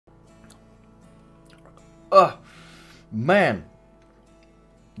Ugh, man.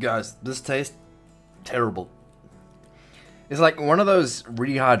 Guys, this tastes terrible. It's like one of those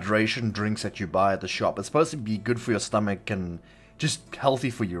rehydration drinks that you buy at the shop. It's supposed to be good for your stomach and just healthy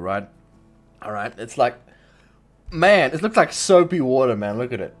for you, right? Alright, it's like... Man, it looks like soapy water, man.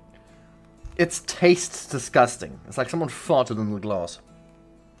 Look at it. It tastes disgusting. It's like someone farted in the glass.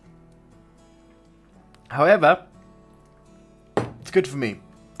 However, it's good for me,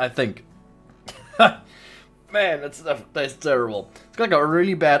 I think. Man, it tastes terrible. It's got like a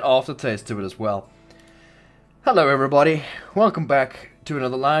really bad aftertaste to it as well. Hello everybody, welcome back to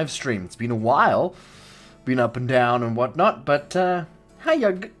another live stream. It's been a while, been up and down and whatnot, but how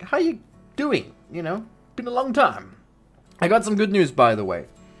you doing? You know, been a long time. I got some good news, by the way.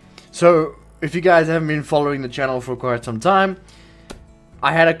 So, if you guys haven't been following the channel for quite some time,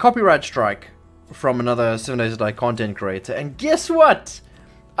 I had a copyright strike from another 7 Days to Die content creator, and guess what?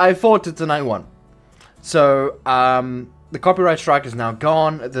 I fought it and I won. So, the copyright strike is now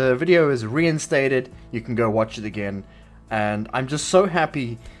gone, the video is reinstated, you can go watch it again, and I'm just so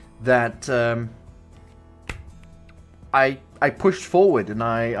happy that I pushed forward and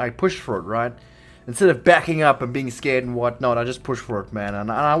I pushed for it, right? Instead of backing up and being scared and whatnot, I just pushed for it, man,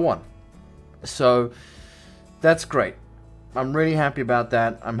 and I won. So, that's great. I'm really happy about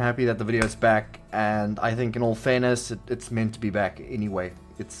that. I'm happy that the video is back, and I think in all fairness, it's meant to be back anyway.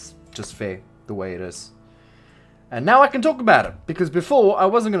 It's just fair the way it is. And now I can talk about it, because before I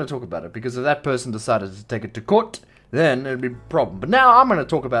wasn't going to talk about it, because if that person decided to take it to court, then it'd be a problem. But now I'm going to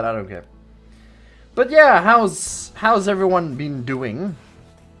talk about it, I don't care. But yeah, how's everyone been doing?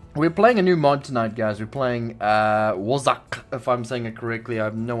 We're playing a new mod tonight, guys. We're playing War3Zuk, if I'm saying it correctly. I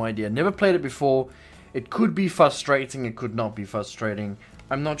have no idea. Never played it before. It could be frustrating, it could not be frustrating.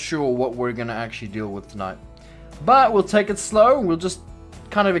 I'm not sure what we're going to actually deal with tonight. But we'll take it slow. We'll just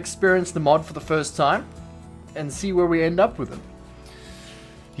kind of experience the mod for the first time and see where we end up with it.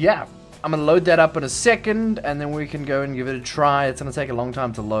 Yeah, I'm going to load that up in a second, and then we can go and give it a try. It's going to take a long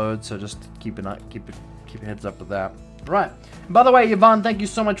time to load, so just keep a heads up with that. Right. By the way, Yvonne, thank you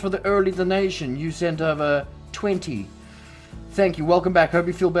so much for the early donation. You sent over 20. Thank you. Welcome back. Hope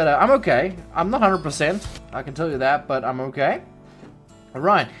you feel better. I'm okay. I'm not 100%. I can tell you that, but I'm okay.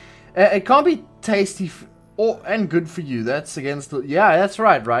 Alright. It can't be tasty and good for you. That's against the... Yeah, that's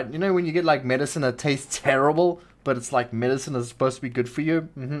right, right? You know when you get like medicine that tastes terrible, but it's like medicine is supposed to be good for you?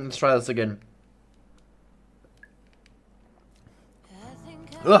 Let's try this again.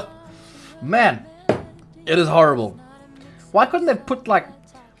 Ugh. Man. It is horrible. Why couldn't they put like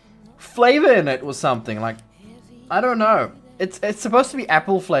flavor in it or something? Like, I don't know. It's supposed to be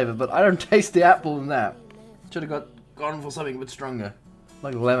apple flavor, but I don't taste the apple in that. Should have gone for something a bit stronger,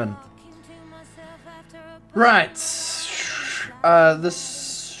 like lemon. Right.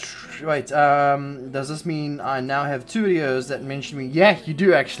 Wait. Does this mean I now have 2 videos that mention me? Yeah, you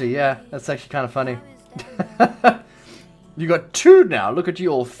do actually. Yeah, that's actually kind of funny. You got 2 now. Look at you,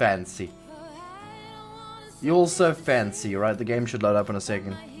 all fancy. You're all so fancy, right? The game should load up in a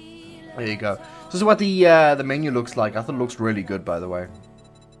second. There you go. This is what the menu looks like. I thought it looks really good, by the way.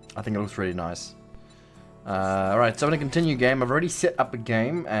 I think it looks really nice. Alright, so I'm going to continue game. I've already set up a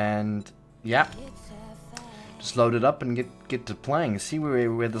game, and yeah. Just load it up and get to playing. See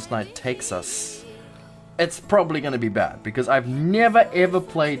where this night takes us. It's probably going to be bad, because I've never ever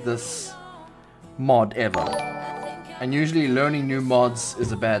played this mod ever. And usually learning new mods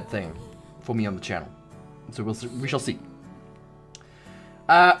is a bad thing for me on the channel. So we shall see.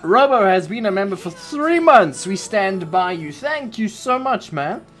 Robo has been a member for 3 months. We stand by you. Thank you so much,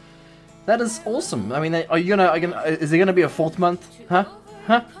 man. That is awesome. I mean, is there gonna be a 4th month? Huh?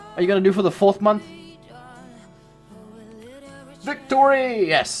 Huh? Are you gonna do for the 4th month? Victory!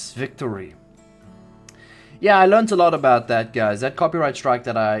 Yes, victory. Yeah, I learned a lot about that, guys. That copyright strike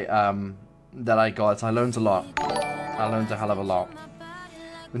that I got, I learned a lot. I learned a hell of a lot.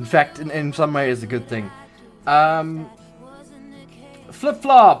 In fact, in some ways, it's a good thing.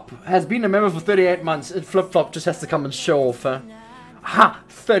 Flip-Flop has been a member for 38 months. Flip-Flop just has to come and show off, huh? Ha!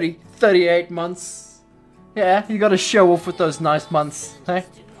 38 months. Yeah, you gotta show off with those nice months, hey?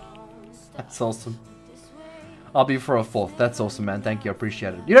 That's awesome. I'll be for a 4th. That's awesome, man. Thank you. I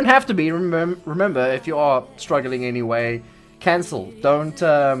appreciate it. You don't have to be. Remember, if you are struggling anyway, cancel. Don't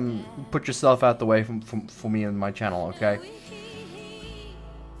put yourself out the way for me and my channel, okay?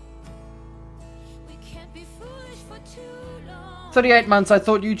 38 months. I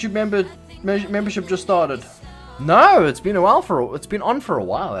thought YouTube membership just started. No, it's been a while it's been on for a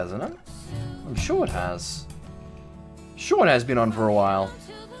while, hasn't it? I'm sure it has. Sure, it has been on for a while.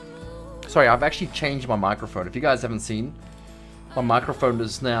 Sorry, I've actually changed my microphone. If you guys haven't seen, my microphone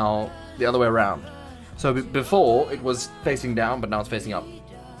is now the other way around. So before it was facing down, but now it's facing up.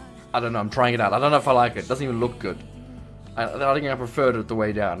 I don't know, I'm trying it out. I don't know if I like it. It doesn't even look good. I think I preferred it the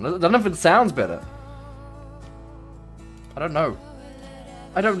way down. I don't know if it sounds better. I don't know.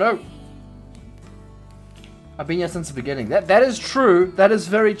 I don't know. I've been here since the beginning. That is true. That is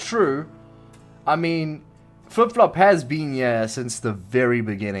very true. I mean, Flip-Flop has been here since the very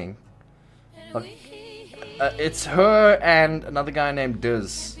beginning. Like, it's her and another guy named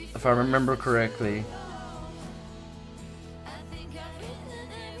Diz, if I remember correctly.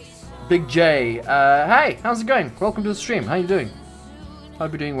 Big J, hey, how's it going? Welcome to the stream. How you doing?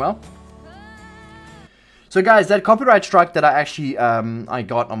 Hope you're doing well. So guys, that copyright strike that I actually I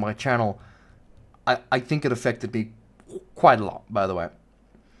got on my channel, I think it affected me quite a lot, by the way.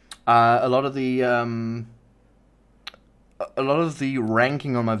 A lot of the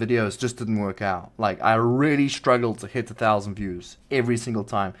ranking on my videos just didn't work out. Like, I really struggled to hit 1,000 views every single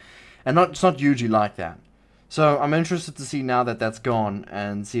time, and it's not usually like that. So I'm interested to see now that that's gone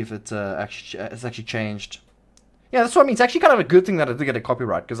and see if it's actually changed. Yeah, that's what I mean. It's actually kind of a good thing that I did get a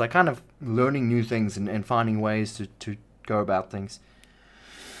copyright, because I kind of learning new things and finding ways to go about things.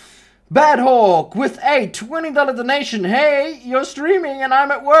 Bad Hawk with a $20 donation. Hey, you're streaming and I'm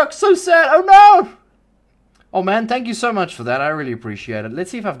at work. So sad. Oh no! Oh man, thank you so much for that. I really appreciate it.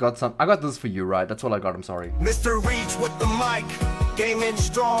 Let's see if I've got some. I got this for you, right? That's all I got. I'm sorry. Mr. Reach with the mic, gaming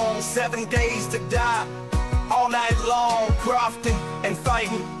strong, 7 days to die. All night long, crafting and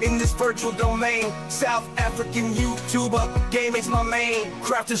fighting in this virtual domain. South African YouTuber, gaming's my main.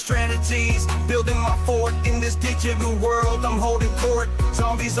 Crafting strategies, building my fort in this digital world. I'm holding court,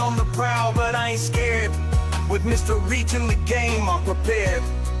 zombies on the prowl, but I ain't scared. With Mr. Reach in the game, I'm prepared.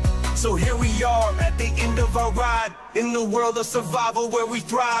 So here we are at the end of our ride, in the world of survival where we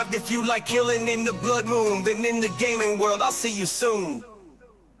thrive. If you like killing in the blood moon, then in the gaming world, I'll see you soon.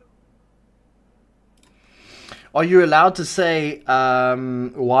 Are you allowed to say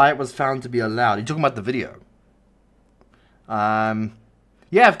why it was found to be allowed? You're talking about the video.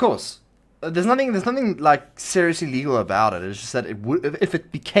 Yeah, of course. There's nothing like seriously legal about it. It's just that it would, if it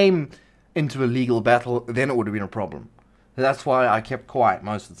became into a legal battle, then it would have been a problem. That's why I kept quiet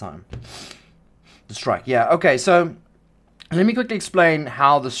most of the time. The strike, yeah. Okay, so let me quickly explain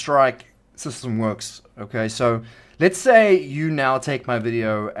how the strike system works. Okay, so let's say you now take my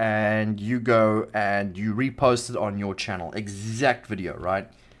video and you go and you repost it on your channel. Exact video, right?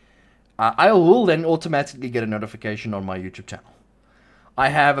 I will then automatically get a notification on my YouTube channel. I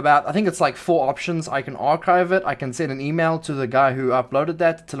have about, I think it's like 4 options. I can archive it. I can send an email to the guy who uploaded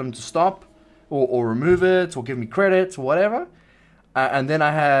that to tell him to stop or remove it or give me credits or whatever. And then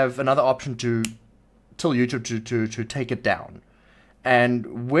I have another option to tell YouTube to take it down.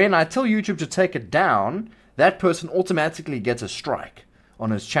 And when I tell YouTube to take it down, that person automatically gets a strike on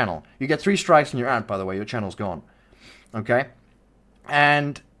his channel. You get 3 strikes and you're out, by the way. Your channel's gone. Okay?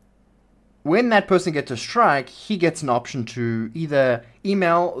 And when that person gets a strike, he gets an option to either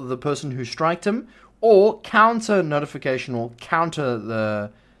email the person who striked him or counter notification or counter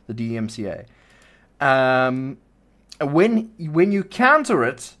the DMCA. When you counter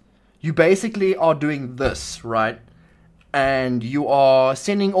it, you basically are doing this, right? And you are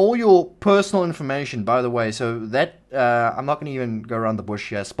sending all your personal information, by the way. So that, I'm not going to even go around the bush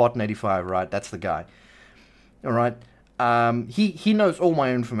here. Spot85, right? That's the guy. All right. He knows all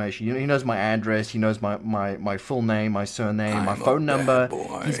my information. You know, he knows my address. He knows my full name, my surname, my phone number.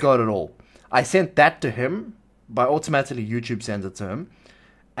 He's got it all. I sent that to him. By automatically, YouTube sends it to him.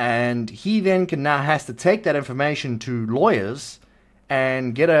 And he then has to take that information to lawyers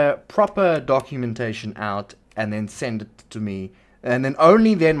and get a proper documentation out and then send it to me. And then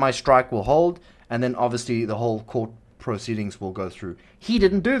only then my strike will hold. And then obviously the whole court proceedings will go through. He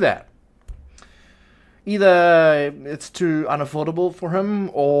didn't do that. Either it's too unaffordable for him,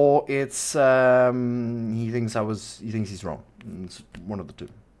 or it's he thinks he's wrong. It's one of the two.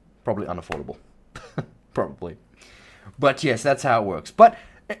 Probably unaffordable. Probably. But yes, that's how it works. But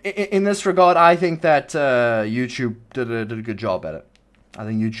in this regard, I think that YouTube did a good job at it. I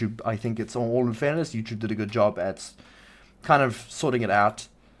think it's all in fairness, YouTube did a good job at kind of sorting it out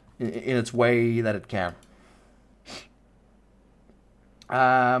in its way that it can.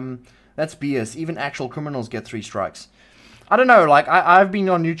 That's BS. Even actual criminals get 3 strikes. I don't know, like, I've been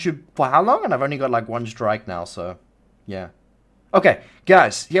on YouTube for how long? And I've only got like 1 strike now, so, yeah. Okay,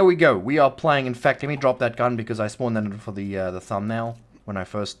 guys, here we go. We are playing, in fact, let me drop that gun because I spawned that in for the thumbnail when I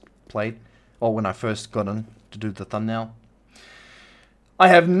first played. Or when I first got in to do the thumbnail. I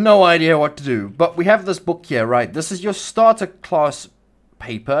have no idea what to do, but we have this book here, right? This is your starter class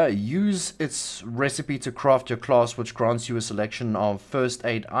paper. Use its recipe to craft your class, which grants you a selection of first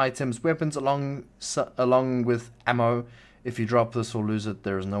aid items, weapons, along with ammo. If you drop this or lose it,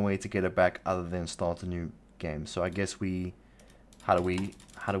 there is no way to get it back other than start a new game. So I guess how do we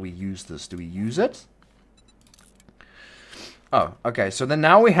use this? Do we use it? Oh, okay. So then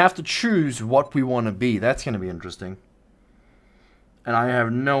now we have to choose what we want to be. That's going to be interesting. And I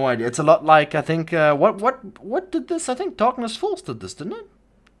have no idea. It's a lot like, I think, what did this? I think Darkness Falls did this, didn't it?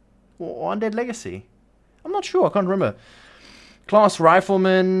 Or Undead Legacy. I'm not sure. I can't remember. Class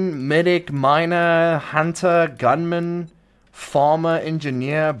Rifleman, Medic, Miner, Hunter, Gunman, Farmer,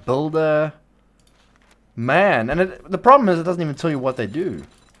 Engineer, Builder. Man. And the problem is it doesn't even tell you what they do.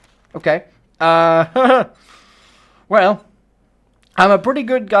 Okay. Well, I'm a pretty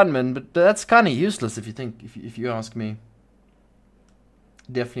good gunman, but that's kind of useless if you ask me.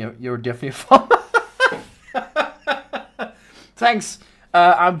 You're definitely a farmer. Thanks.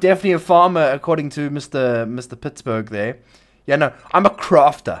 I'm definitely a farmer, according to Mr. Pittsburgh there. Yeah, no, I'm a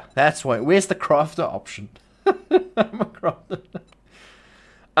crafter. That's why. Where's the crafter option? I'm a crafter.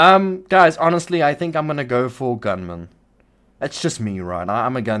 Guys, honestly, I think I'm gonna go for gunman. That's just me, right?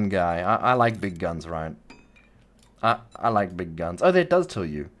 I'm a gun guy. I like big guns, right? I like big guns. Oh, that does tell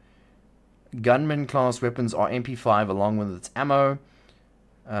you. Gunman class weapons are MP5 along with its ammo.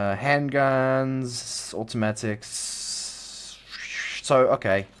 Handguns, automatics. So,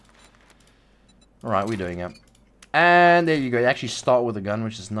 okay. Alright, we're doing it. And there you go. You actually start with a gun,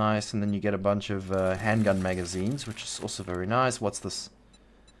 which is nice. And then you get a bunch of handgun magazines, which is also very nice. What's this?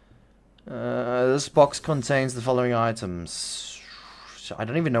 This box contains the following items. I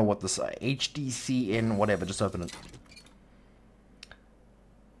don't even know what this HDCN, whatever. Just open it.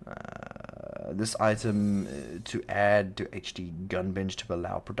 This item to add to HD gun bench to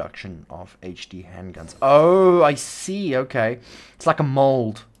allow production of HD handguns. Oh, I see. Okay, it's like a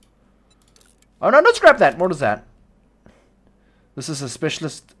mold. Oh no, don't scrap that. What is that? This is a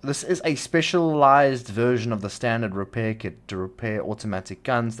specialist. This is a specialized version of the standard repair kit to repair automatic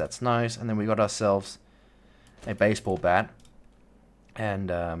guns. That's nice. And then we got ourselves a baseball bat and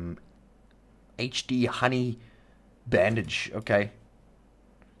HD honey bandage. Okay,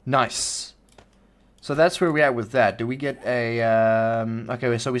 nice. So that's where we're at with that. Do we get a...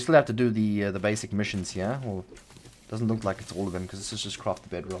 okay, so we still have to do the basic missions here. Well, doesn't look like it's all of them, because this is just craft a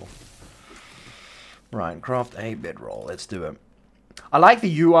bedroll. Right, craft a bedroll. Let's do it. I like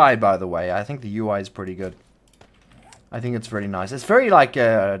the UI, by the way. I think the UI is pretty good. I think it's really nice. It's very, like,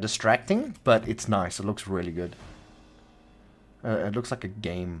 distracting, but it's nice. It looks really good. It looks like a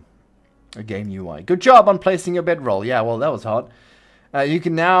game UI. Good job on placing your bedroll. Yeah, well, that was hard. You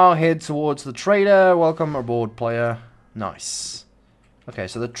can now head towards the trader. Welcome aboard, player. Nice. Okay,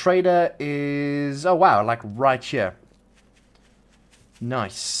 so the trader is... Oh, wow, like right here.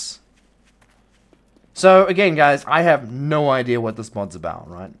 Nice. So, again, guys, I have no idea what this mod's about,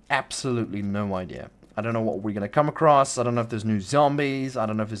 right? Absolutely no idea. I don't know what we're going to come across. I don't know if there's new zombies. I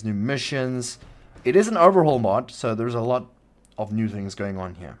don't know if there's new missions. It is an overhaul mod, so there's a lot of new things going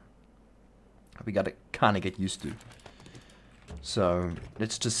on here. We got to kind of get used to. So,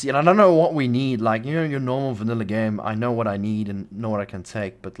 let's just see. And I don't know what we need. Like, you know, your normal vanilla game, I know what I need and know what I can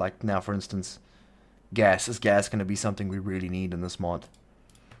take. But, like, now, for instance, gas. Is gas going to be something we really need in this mod?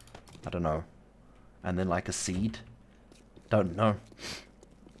 I don't know. And then, like, a seed? Don't know.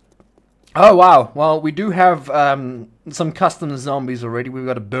 Oh, wow. Well, we do have some custom zombies already. We've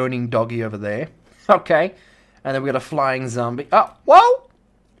got a burning doggy over there. Okay. And then we got a flying zombie. Oh, whoa!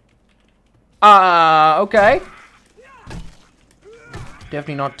 Okay.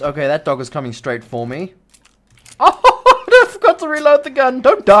 Definitely not. Okay, that dog is coming straight for me. Oh, I forgot to reload the gun.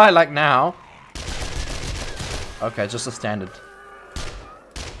 Don't die like now. Okay, just a standard.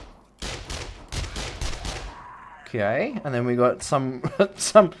 Okay, and then we got some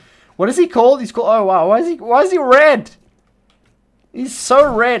what is he called? He's called, oh wow, why is he red? He's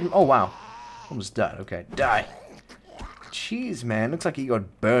so red. Oh wow. Almost died. Okay, die. Jeez, man, looks like he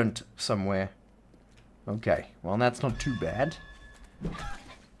got burnt somewhere. Okay, well that's not too bad.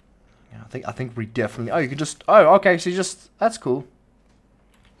 Yeah, I think we definitely... Oh, you can just... Oh, okay, so you just... That's cool.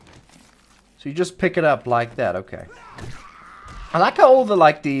 So you just pick it up like that, okay. I like how all the,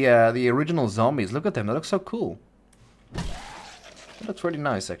 like, the original zombies, look at them, they look so cool. That looks really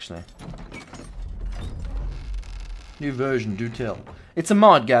nice, actually. New version, do tell. It's a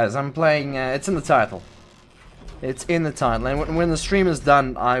mod, guys, I'm playing... it's in the title. It's in the title, and when the stream is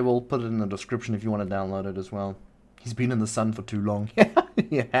done, I will put it in the description if you want to download it as well. He's been in the sun for too long.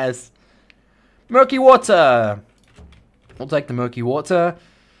 He has. Murky water. We'll take the murky water.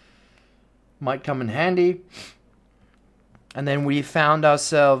 Might come in handy. And then we found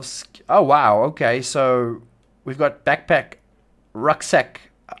ourselves... Oh, wow. Okay, so we've got backpack,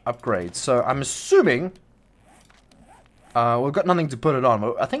 rucksack upgrades. So I'm assuming we've got nothing to put it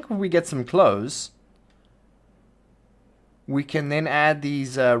on. I think when we get some clothes, we can then add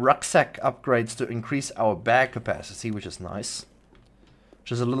these rucksack upgrades to increase our bag capacity, which is nice.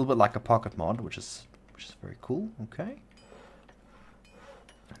 Which is a little bit like a pocket mod, which is very cool. Okay.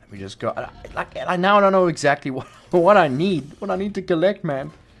 We just go. I now don't know exactly what I need. What I need to collect,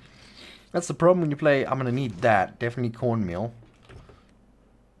 man. That's the problem when you play. I'm gonna need that. Definitely cornmeal.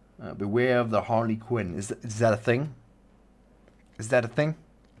 Beware of the Harley Quinn. Is that a thing? Is that a thing?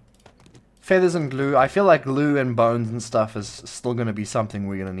 Feathers and glue. I feel like glue and bones and stuff is still gonna be something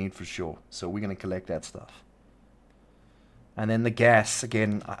we're gonna need for sure. So we're gonna collect that stuff. And then the gas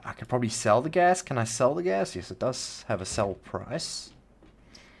again. I could probably sell the gas. Can I sell the gas? Yes, it does have a sell price.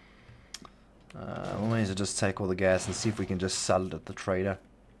 We may as well just take all the gas and see if we can just sell it at the trader.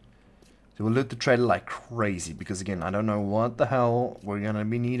 So we'll loot the trader like crazy because again, I don't know what the hell we're gonna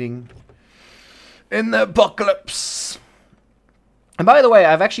be needing in the apocalypse. And by the way,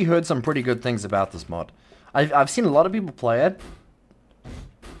 I've actually heard some pretty good things about this mod. I've seen a lot of people play it,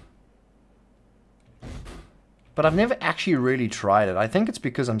 but I've never actually really tried it. I think it's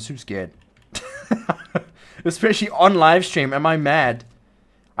because I'm too scared. Especially on live stream. Am I mad?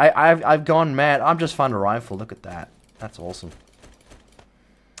 I've gone mad. I've just found a rifle. Look at that. That's awesome.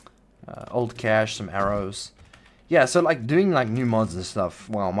 Old cash, some arrows. Yeah, so like doing like new mods and stuff.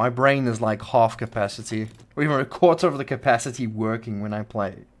 Wow, my brain is like half capacity, or even a quarter of the capacity working when I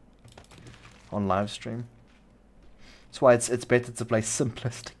play on live stream. That's why it's better to play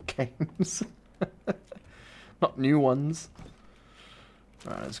simplistic games, not new ones.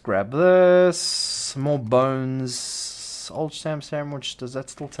 Alright, let's grab this. Some more bones. Old Sam sandwich, does that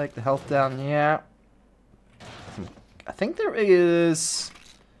still take the health down? Yeah. I think there is...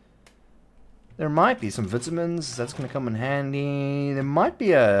 There might be some vitamins. That's going to come in handy. There might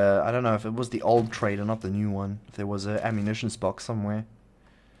be a... I don't know if it was the old trader, not the new one. If there was an ammunition box somewhere.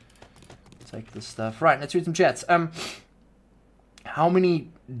 Take this stuff. Right, let's read some chats. How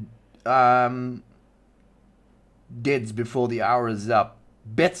many... deads before the hour is up?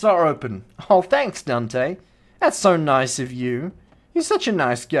 Bets are open. Oh, thanks, Dante. That's so nice of you. You're such a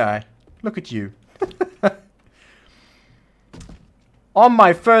nice guy. Look at you. On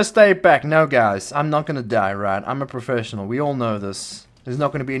my first day back. No, guys. I'm not going to die, right? I'm a professional. We all know this. There's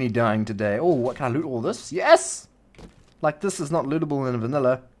not going to be any dying today. Oh, what? Can I loot all this? Yes! Like, this is not lootable in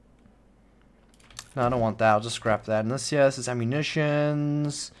vanilla. No, I don't want that. I'll just scrap that. And this here, this is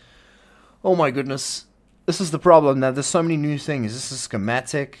ammunitions. Oh, my goodness. This is the problem now. There's so many new things. This is a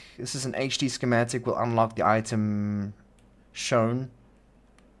schematic. This is an HD schematic. Will unlock the item shown.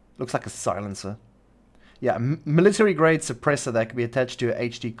 Looks like a silencer. Yeah, military grade suppressor that can be attached to a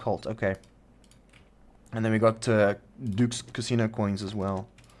HD Colt. Okay. And then we got Duke's Casino coins as well.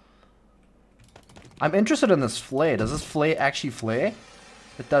 I'm interested in this flare. Does this flare actually flare?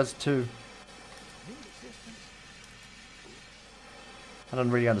 It does too. I don't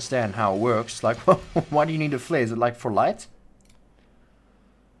really understand how it works. Like, why do you need a flare? Is it like for light?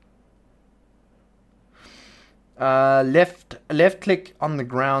 Left click on the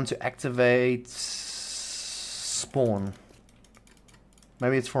ground to activate spawn.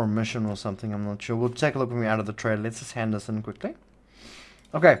 Maybe it's for a mission or something. I'm not sure. We'll take a look when we're out of the trailer. Let's just hand this in quickly.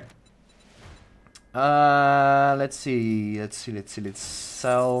 Okay. Let's see. Let's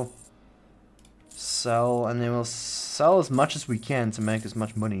sell. Sell, and then we'll sell as much as we can to make as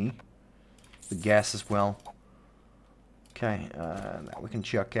much money. The gas as well. Okay, that we can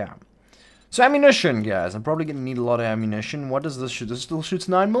check out. So ammunition, guys. I'm probably gonna need a lot of ammunition. What does this shoot? This still shoots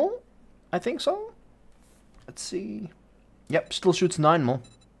 9mm? I think so. Let's see. Yep, still shoots 9mm.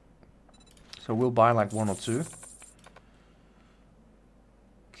 So we'll buy like 1 or 2.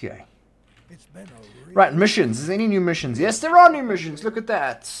 Okay. Right, missions. Is there any new missions? Yes, there are new missions. Look at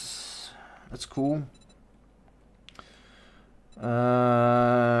that. That's cool.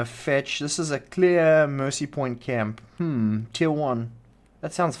 Fetch. This is a clear Mercy Point camp. Tier 1.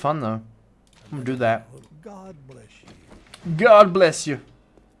 That sounds fun though. I'm gonna do that. God bless you. God bless you.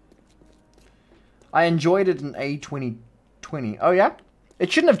 I enjoyed it in A2020. Oh yeah?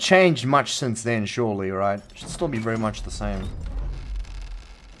 It shouldn't have changed much since then, surely, right? It should still be very much the same.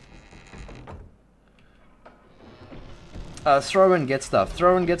 Throw and get stuff.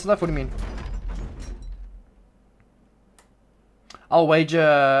 Throw and get stuff? What do you mean? I'll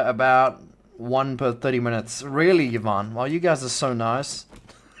wager about 1 per 30 minutes. Really, Yvonne? Well, you guys are so nice.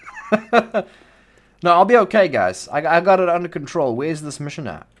 No, I'll be okay, guys. I got it under control. Where's this mission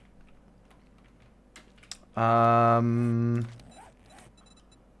at? Wow,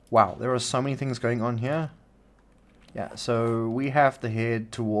 there are so many things going on here. Yeah, so we have to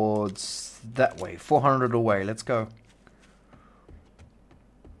head towards that way. 400 away. Let's go.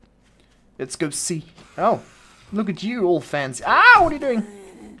 Let's go see. Oh, look at you, all fancy. Ah, what are you doing?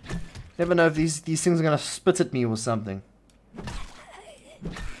 Never know if these things are gonna spit at me or something.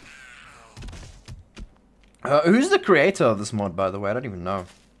 Who's the creator of this mod, by the way? I don't even know.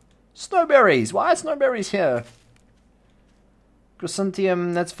 Snowberries. Why are snowberries here?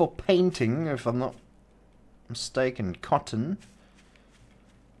 Chrysanthemum. That's for painting, if I'm not mistaken. Cotton.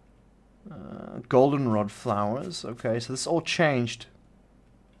 Goldenrod flowers. Okay, so this all changed.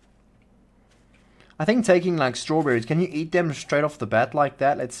 I think taking like strawberries, can you eat them straight off the bat like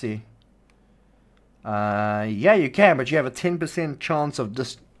that? Let's see. Yeah, you can, but you have a 10% chance of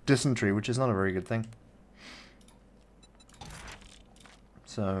dysentery, which is not a very good thing.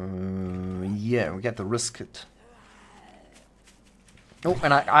 So, yeah, we got to risk it. Oh,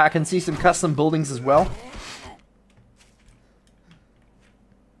 and I can see some custom buildings as well.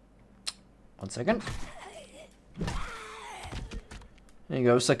 One second. There you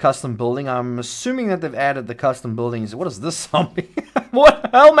go, so custom building. I'm assuming that they've added the custom buildings. What is this zombie? What the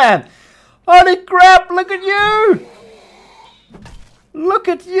hell, man? Holy crap, look at you! Look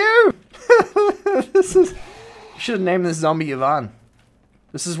at you! This is... You should have named this zombie Ivan.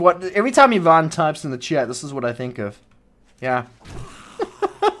 This is what... Every time Ivan types in the chat, this is what I think of. Yeah.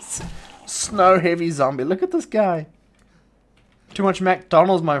 Snow heavy zombie. Look at this guy. Too much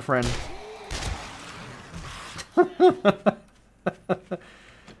McDonald's, my friend.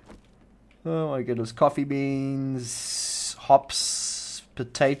 Oh my goodness. Coffee beans, hops,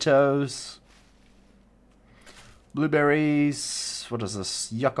 potatoes, blueberries. What is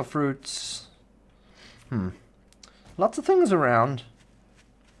this? Yucca fruits. Lots of things around.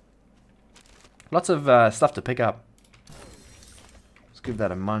 Lots of stuff to pick up. Let's give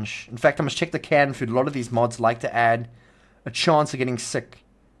that a munch. In fact, I must check the canned food. A lot of these mods like to add a chance of getting sick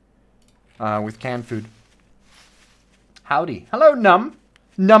with canned food. Howdy. Hello, Num.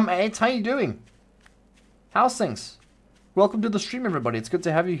 Num8, how you doing? How's things? Welcome to the stream, everybody. It's good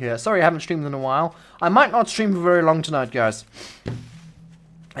to have you here. Sorry I haven't streamed in a while. I might not stream for very long tonight, guys.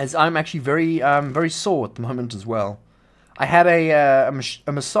 As I'm actually very sore at the moment as well. I had a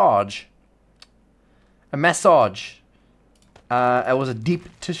massage. A massage. It was a deep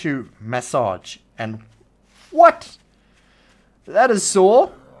tissue massage. And what? That is sore.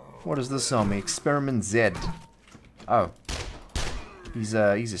 What is this on me? Experiment Z. Oh. He's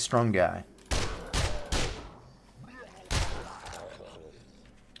a strong guy.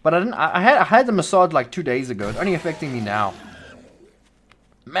 But I had the massage like 2 days ago. It's only affecting me now.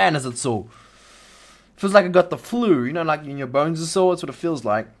 Man, is it sore. Feels like I got the flu. You know, like in your bones are sore. That's what it feels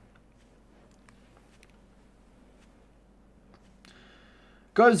like.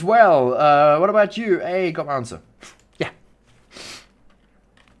 Goes well. What about you? Hey, got my answer. Yeah.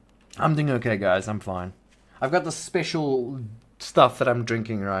 I'm doing okay, guys. I'm fine. I've got the special stuff that I'm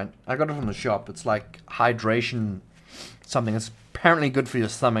drinking, right? I got it from the shop. It's like hydration something. It's apparently good for your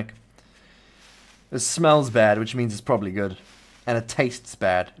stomach. It smells bad, which means it's probably good. And it tastes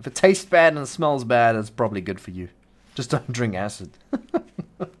bad. If it tastes bad and it smells bad, it's probably good for you. Just don't drink acid.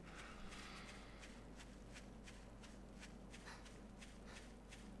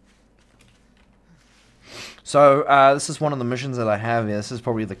 So, this is one of the missions that I have here. This is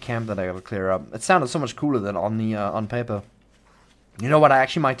probably the camp that I gotta clear up. It sounded so much cooler than on the on paper. You know what? I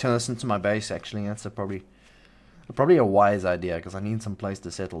actually might turn this into my base, actually. That's probably a wise idea, because I need some place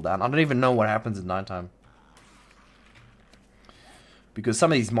to settle down. I don't even know what happens at nighttime. Because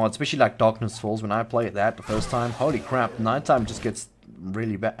some of these mods, especially like Darkness Falls, when I played that the first time, holy crap, nighttime just gets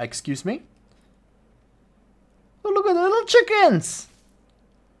really bad. Excuse me? Oh, look at the little chickens!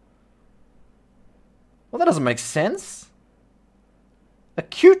 Well, that doesn't make sense. A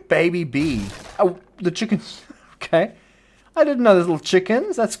cute baby bee. Oh, the chickens. Okay. I didn't know there's little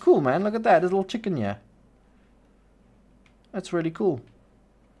chickens. That's cool, man. Look at that. There's a little chicken here. That's really cool.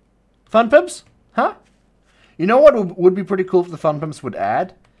 Fun pimps? Huh? You know what would be pretty cool if the fun pimps would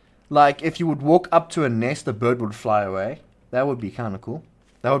add? Like, if you would walk up to a nest, a bird would fly away. That would be kind of cool.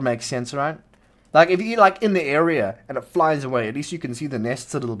 That would make sense, right? Like, if you're like in the area and it flies away, at least you can see the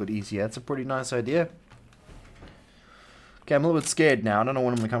nests a little bit easier. That's a pretty nice idea. Okay, I'm a little bit scared now. I don't know what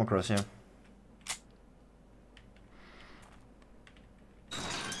I'm going to come across here.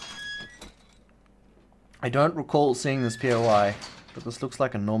 I don't recall seeing this POI, but this looks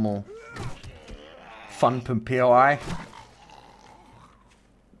like a normal fun pimp POI.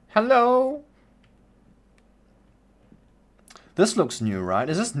 Hello? This looks new, right?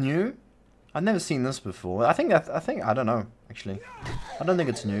 Is this new? I've never seen this before. I don't know, actually. I don't think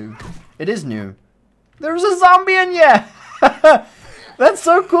it's new. It is new. There's a zombie in here! That's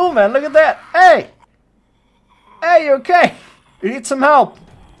so cool, man. Look at that. Hey! Hey, you okay? You need some help.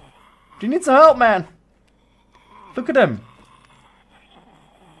 Do you need some help, man? Look at him.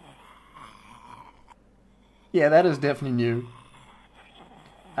 Yeah, that is definitely new.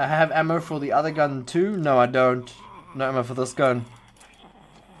 I have ammo for the other gun too? No, I don't. No ammo for this gun.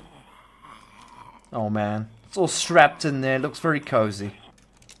 Oh man. It's all strapped in there. Looks very cozy.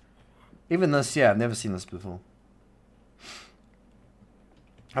 Even this, yeah, I've never seen this before.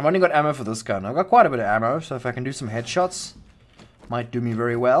 I've only got ammo for this gun. I've got quite a bit of ammo, so if I can do some headshots, might do me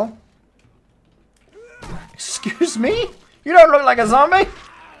very well. Excuse me? You don't look like a zombie?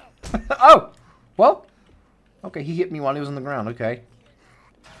 Oh! Well. Okay, he hit me while he was on the ground, okay.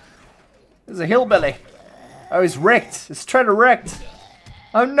 There's a hillbilly. Oh, he's wrecked. His trailer wrecked.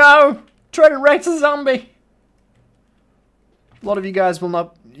 Oh no! Trailer wrecked a zombie! A lot of you guys will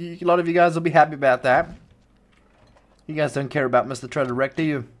not... A lot of you guys will be happy about that. You guys don't care about Mr. Trailer Wreck, do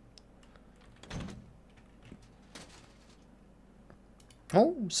you?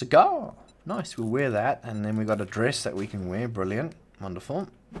 Oh, cigar. Nice, we'll wear that. And then we got a dress that we can wear. Brilliant. Wonderful.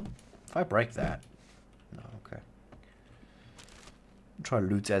 If I break that... No, okay. We'll try to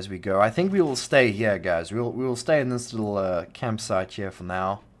loot as we go. I think we will stay here, guys. We will stay in this little campsite here for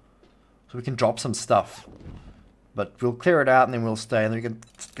now. So we can drop some stuff. But we'll clear it out and then we'll stay and then we can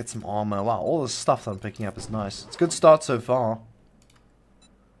get some armor. Wow, all the stuff that I'm picking up is nice. It's a good start so far.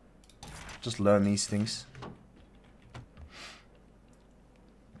 Just learn these things.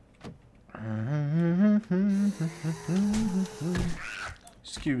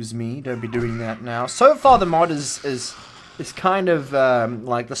 Excuse me, don't be doing that now. So far the mod is kind of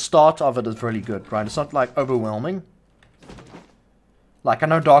like the start of it is really good, right? It's not like overwhelming. Like I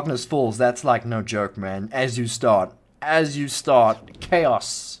know Darkness Falls, that's like no joke, man. As you start,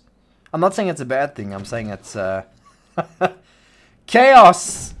 chaos. I'm not saying it's a bad thing, I'm saying it's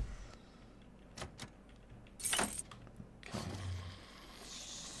chaos.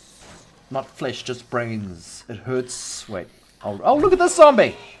 Not flesh, just brains. It hurts. Wait. Oh, look at this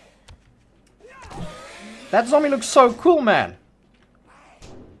zombie! That zombie looks so cool, man.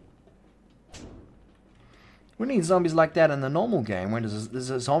 We need zombies like that in the normal game. When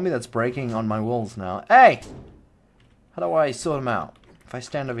there's a zombie that's breaking on my walls now. Hey! How do I sort him out? If I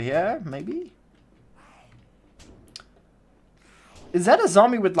stand over here, maybe? Is that a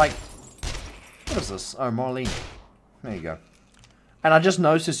zombie with like... What is this? Oh, Marlene. There you go. And I just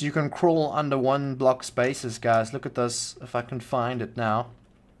noticed you can crawl under 1 block spaces, guys. Look at this. If I can find it now.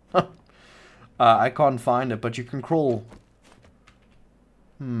 I can't find it, but you can crawl.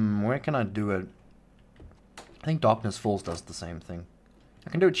 Where can I do it? I think Darkness Falls does the same thing.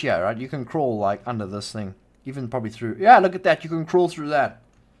 I can do it here, right? You can crawl, like, under this thing. Even probably through... Yeah, look at that. You can crawl through that.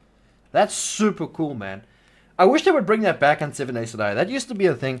 That's super cool, man. I wish they would bring that back on 7 Days to Die. That used to be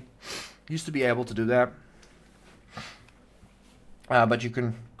a thing. Used to be able to do that. But you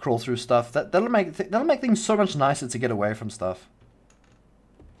can crawl through stuff. That'll make things so much nicer to get away from stuff.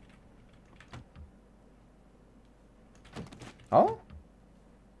 Oh?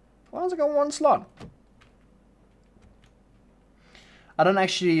 Why has it got 1 slot? I don't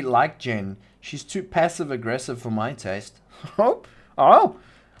actually like Jen. She's too passive-aggressive for my taste. Oh,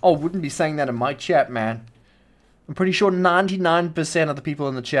 wouldn't be saying that in my chat, man. I'm pretty sure 99% of the people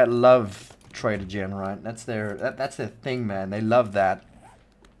in the chat love Trader Jen, right? That's their thing, man. They love that.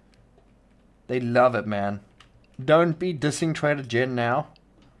 They love it, man. Don't be dissing Trader Jen now.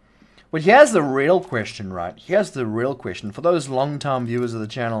 But here's the real question, right? Here's the real question. For those long-time viewers of the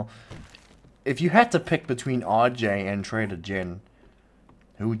channel, if you had to pick between RJ and Trader Jen,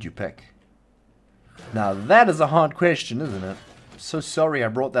 who would you pick? Now that is a hard question, isn't it? So sorry I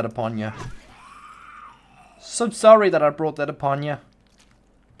brought that upon you. So sorry that I brought that upon you.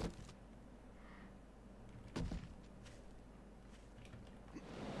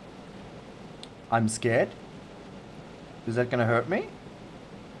 I'm scared. Is that gonna hurt me?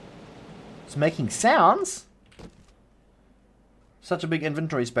 It's making sounds. Such a big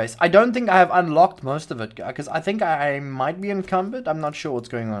inventory space. I don't think I have unlocked most of it, because I think I might be encumbered. I'm not sure what's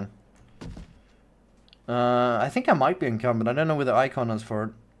going on. I think I might be encumbered. I don't know where the icon is for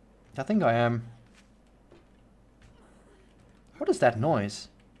it. I think I am. What is that noise?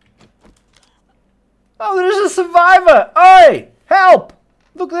 Oh, there's a survivor! Oi! Help!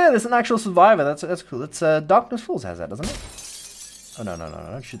 Look there, there's an actual survivor. That's cool. It's Darkness Falls has that, doesn't it? Oh no,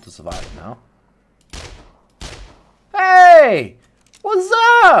 don't shoot the survivor now. Hey! What's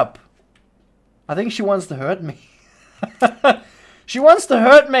up? I think she wants to hurt me. She wants to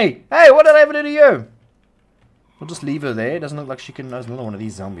hurt me! Hey, what did I ever do to you? We'll just leave her there. It doesn't look like she can... There's another one of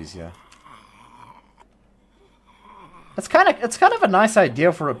these zombies here. It's kind of a nice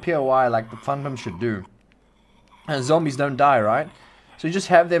idea for a POI like the Phantom should do. And zombies don't die, right? So you just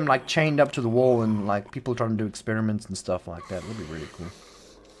have them like chained up to the wall and like people trying to do experiments and stuff like that. That'd be really cool.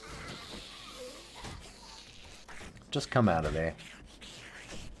 Just come out of there.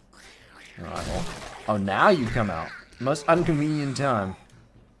 Alright, well. Oh, now you come out. Most inconvenient time.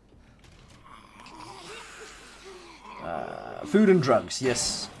 Food and drugs,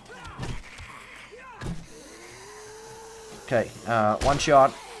 yes. Okay, one shot.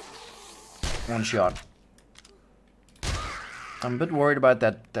 One shot. I'm a bit worried about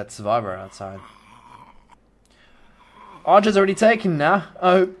that survivor outside. Archer's already taken now.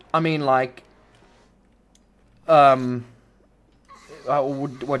 Oh, I mean like... what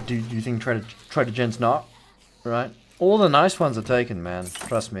do you think Trader Jen's not? Right? All the nice ones are taken, man.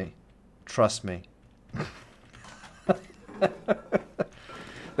 Trust me. Trust me.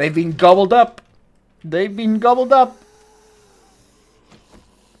 They've been gobbled up. They've been gobbled up.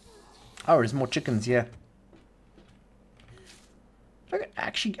 Oh, there's more chickens, yeah.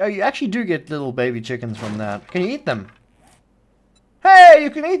 Actually, oh, you actually do get little baby chickens from that. Can you eat them? Hey, you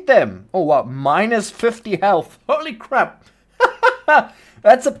can eat them. Oh, wow. Minus 50 health. Holy crap.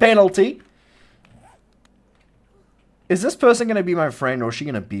 That's a penalty. Is this person going to be my friend or is she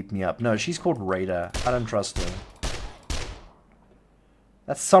going to beat me up? No, she's called Raider. I don't trust her.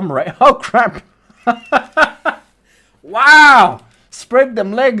 That's some Raider. Oh, crap. Wow. Spread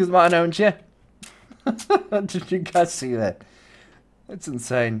them legs, why don't you? Did you guys see that? That's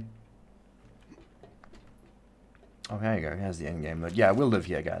insane. Oh, there you go. Here's the end game mode. Yeah, we'll live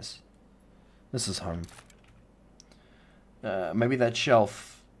here, guys. This is home. Maybe that shelf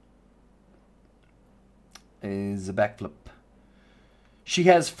is a backflip. She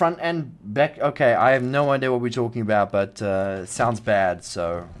has front and back. Okay, I have no idea what we're talking about, but it sounds bad,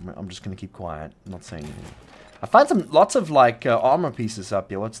 so I'm just gonna keep quiet. I'm not saying anything. I find lots of like armor pieces up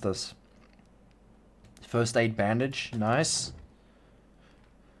here. What's this? First aid bandage. Nice.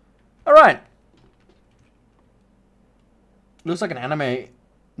 All right. Looks like an anime.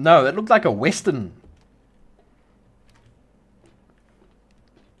 No, it looked like a western.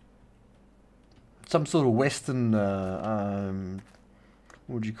 Some sort of western, what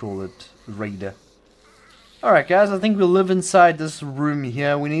would you call it? Raider. Alright guys, I think we'll live inside this room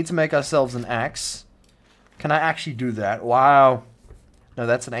here. We need to make ourselves an axe. Can I actually do that? Wow. No,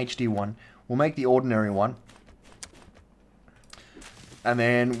 that's an HD one. We'll make the ordinary one. And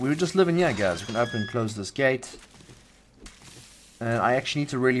then we'll just live in here, guys. We can open and close this gate. And I actually need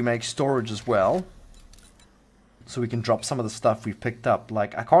to really make storage as well. So we can drop some of the stuff we've picked up.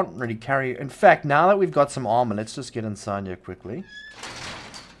 Like, I can't really carry... In fact, now that we've got some armor, let's just get inside here quickly.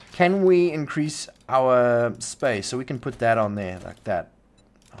 Can we increase our space? So we can put that on there, like that.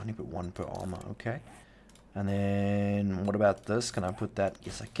 I only put one per armor, okay. And then, what about this? Can I put that?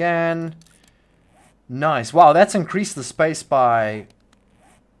 Yes, I can. Nice. Wow, that's increased the space by...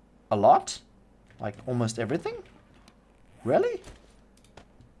 a lot? Like, almost everything? Really?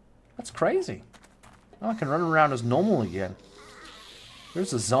 That's crazy. Oh, I can run around as normal again.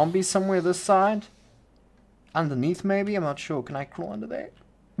 There's a zombie somewhere this side. Underneath, maybe? I'm not sure. Can I crawl under there?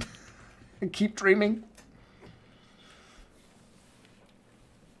 Keep dreaming.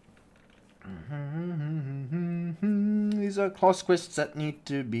 These are class quests that need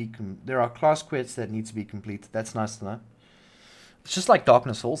to be... There are class quests that need to be completed. That's nice to know. It's just like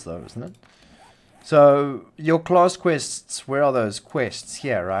Darkness Falls, though, isn't it? So, your class quests, where are those quests?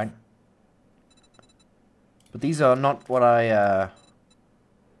 Here, right? But these are not what I,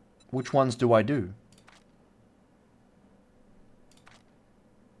 which ones do I do?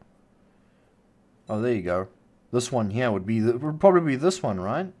 Oh, there you go. This one here would probably be this one,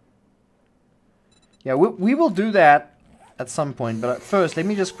 right? Yeah, we will do that at some point, but first, let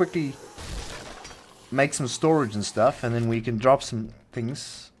me just quickly make some storage and stuff, and then we can drop some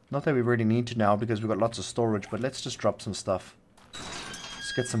things. Not that we really need to now, because we've got lots of storage, but let's just drop some stuff.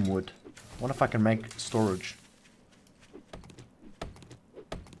 Let's get some wood. I wonder if I can make storage.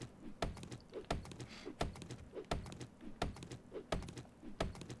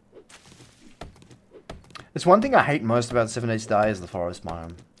 It's one thing I hate most about 7 Days to Die is the forest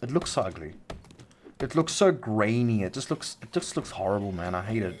biome. It looks so ugly. It looks so grainy. It just looks horrible, man. I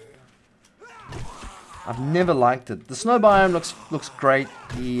hate it. I've never liked it. The snow biome looks great.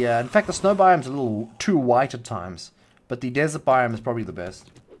 In fact, the snow biome's a little too white at times, but the desert biome is probably the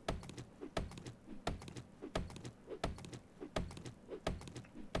best.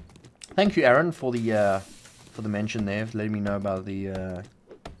 Thank you, Aaron, for the for the mention there, for letting me know about the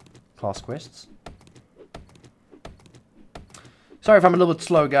class quests. Sorry if I'm a little bit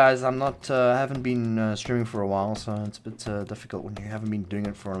slow, guys. I'm not, haven't been streaming for a while, so it's a bit difficult when you haven't been doing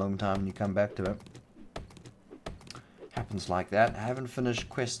it for a long time and you come back to it. Happens like that. I haven't finished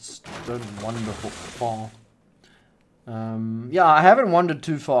quests. Don't wander far. Yeah, I haven't wandered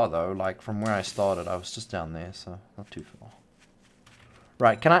too far though. Like from where I started, I was just down there, so not too far.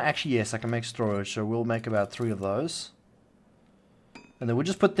 Right? Can I actually? Yes, I can make storage. So we'll make about 3 of those, and then we'll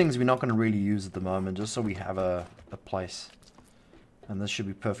just put things we're not going to really use at the moment, just so we have a place. And this should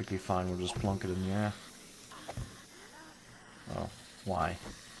be perfectly fine. We'll just plonk it in here. Oh, why?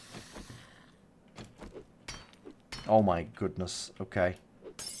 Oh my goodness. Okay.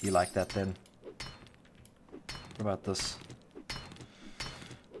 You like that then? What about this?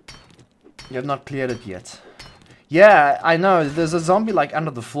 You have not cleared it yet. Yeah, I know. There's a zombie like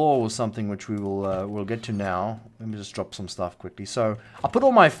under the floor or something, which we will we'll get to now. Let me just drop some stuff quickly. So I'll put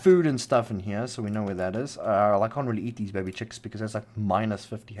all my food and stuff in here, so we know where that is. I can't really eat these baby chicks because that's like minus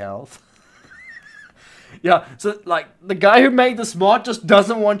 50 health. Yeah, so like the guy who made this mod just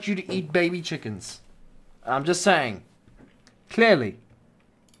doesn't want you to eat baby chickens. I'm just saying. Clearly.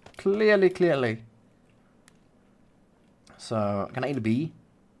 Clearly. So, can I eat a bee?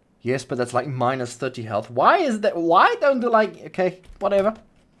 Yes, but that's like minus 30 health. Why is that? Why don't they like... Okay, whatever.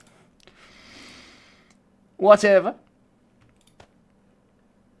 Whatever.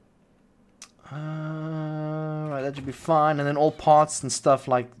 Right, that should be fine. And then all parts and stuff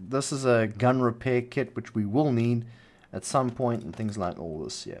like... This is a gun repair kit, which we will need at some point. And things like all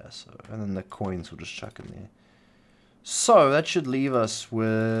this, yeah. So, and then the coins we'll just chuck in there. So, that should leave us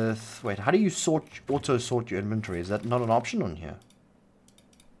with... Wait, how do you auto-sort your inventory? Is that not an option on here?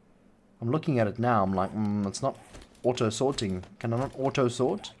 I'm looking at it now, I'm like, it's not auto-sorting. Can I not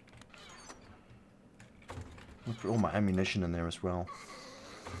auto-sort? I'll put all my ammunition in there as well.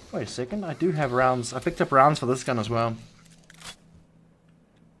 Wait a second, I do have rounds. I picked up rounds for this gun as well.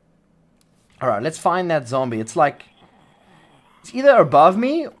 Alright, let's find that zombie. It's like... It's either above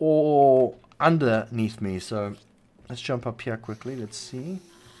me or underneath me, so... Let's jump up here quickly, let's see.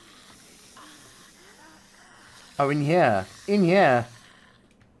 Oh, in here. In here.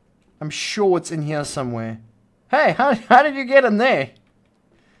 I'm sure it's in here somewhere. Hey, how did you get in there?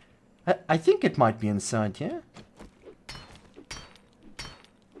 I think it might be inside here.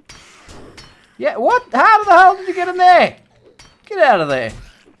 Yeah, what? How the hell did you get in there? Get out of there.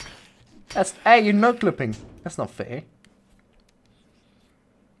 That's... Hey, you're no clipping. That's not fair.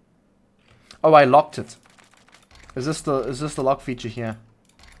 Oh, I locked it. Is this the lock feature here?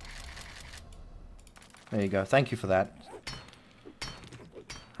 There you go. Thank you for that.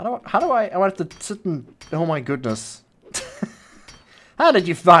 How do I want to sit and... Oh my goodness. How did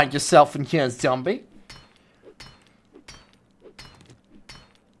you find yourself in here, zombie?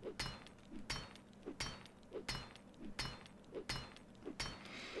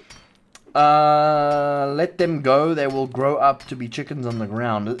 Let them go. They will grow up to be chickens on the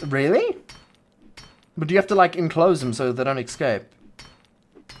ground. Really? But do you have to like enclose them so they don't escape?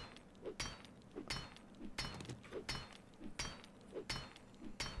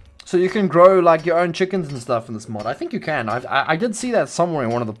 So you can grow like your own chickens and stuff in this mod. I think you can. I did see that somewhere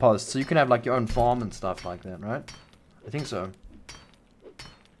in one of the posts. So you can have like your own farm and stuff like that, right? I think so.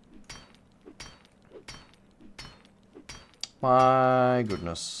 My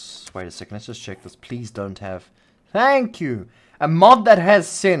goodness. Wait a second. Let's just check this. Please don't have... Thank you. A mod that has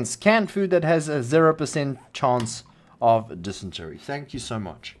sense. Canned food that has a 0% chance of dysentery. Thank you so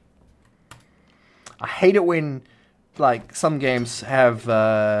much. I hate it when... like some games have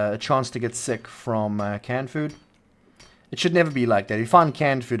a chance to get sick from canned food. It should never be like that. If you find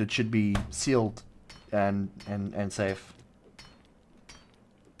canned food, it should be sealed and safe.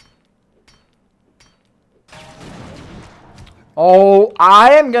 Oh,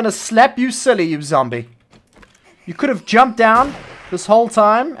 I am gonna slap you silly, you zombie. You could have jumped down this whole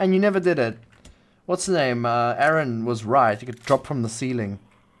time and you never did it. What's the name? Aaron was right. You could drop from the ceiling.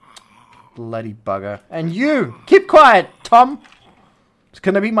 Bloody bugger. And you! Keep quiet, Tom! It's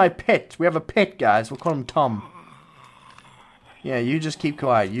gonna be my pet. We have a pet, guys. We'll call him Tom. Yeah, you just keep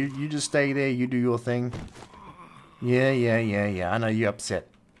quiet. You just stay there. You do your thing. Yeah. I know you're upset.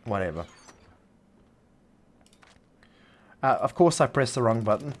 Whatever. Of course I pressed the wrong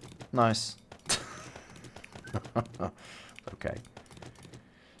button. Nice. Okay.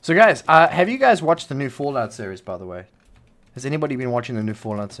 So guys, have you guys watched the new Fallout series, by the way? Has anybody been watching the new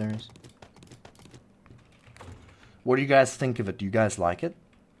Fallout series? What do you guys think of it? Do you guys like it?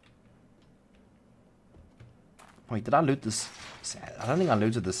 Wait, did I loot this? I don't think I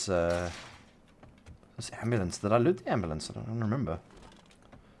looted this This ambulance. Did I loot the ambulance? I don't remember.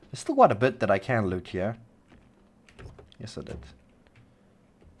 There's still quite a bit that I can loot here. Yes, I did.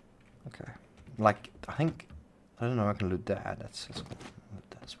 Okay. Like, I think... I don't know if I can loot that. That's cool. Loot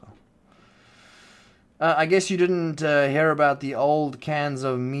that as well. I guess you didn't hear about the old cans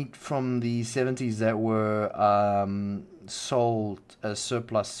of meat from the 70s that were sold as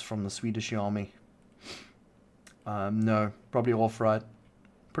surplus from the Swedish army. No, probably off right.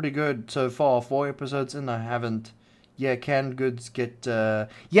 Pretty good so far. 4 episodes in, I haven't. Yeah, canned goods get...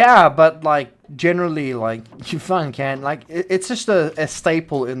 yeah, but, like, generally, like, you find canned... Like, it's just a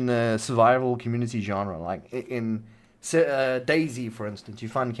staple in the survival community genre. Like, in Daisy, for instance, you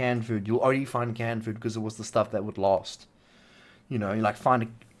find canned food. You'll only find canned food because it was the stuff that would last. You know, you, like, find a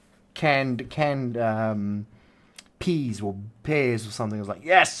canned peas or pears or something. It's like,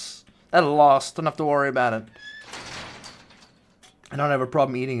 yes! That'll last. Don't have to worry about it. I don't have a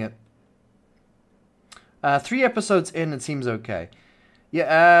problem eating it. 3 episodes in, it seems okay.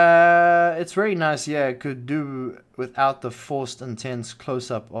 Yeah, it's very nice. Yeah, it could do without the forced intense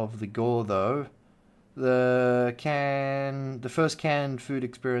close-up of the gore, though. The first canned food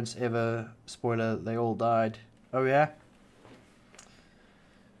experience ever. Spoiler, they all died. Oh, yeah?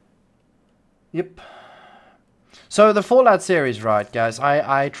 Yep. So, the Fallout series, right, guys?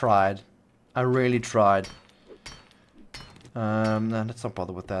 I tried. I really tried. No, let's not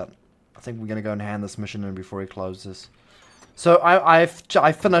bother with that. I think we're gonna go and hand this mission in before he closes. So I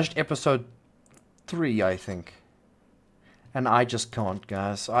finished episode 3, I think, and I just can't,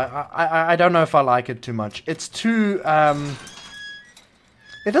 guys. I don't know if I like it too much. It's too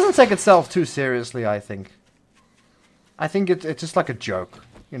it doesn't take itself too seriously. I think it's just like a joke.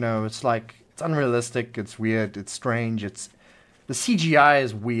 You know, it's like it's unrealistic. It's weird. It's strange. The CGI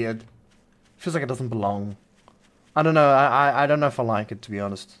is weird. Feels like it doesn't belong. I don't know. I don't know if I like it, to be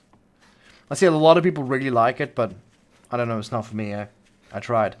honest. I see a lot of people really like it, but I don't know. It's not for me. I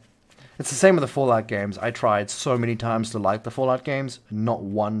tried. It's the same with the Fallout games. I tried so many times to like the Fallout games. Not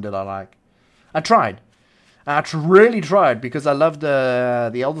one did I like. I tried. I really tried because I loved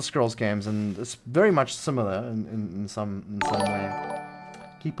the Elder Scrolls games, and it's very much similar in some way.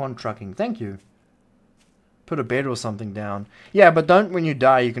 Keep on trucking. Thank you. Put a bed or something down. Yeah, but don't, when you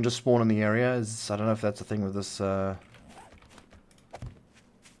die, you can just spawn in the area. I don't know if that's the thing with this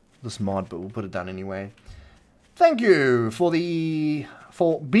this mod, but we'll put it down anyway. Thank you for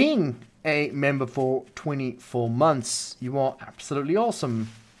being a member for 24 months. You are absolutely awesome.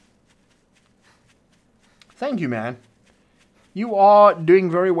 Thank you, man. You are doing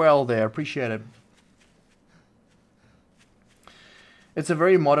very well there. Appreciate it. It's a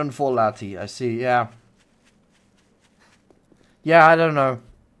very modern Fallout-y, I see, yeah. Yeah, I don't know.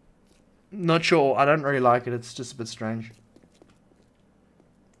 Not sure. I don't really like it. It's just a bit strange.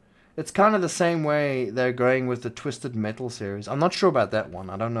 It's kind of the same way they're going with the Twisted Metal series. I'm not sure about that one.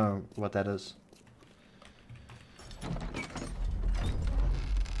 I don't know what that is.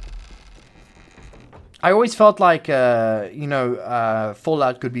 I always felt like, you know,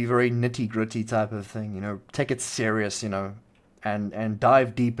 Fallout could be very nitty-gritty type of thing. You know, take it serious, you know, and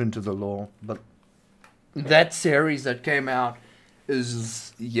dive deep into the lore. But that series that came out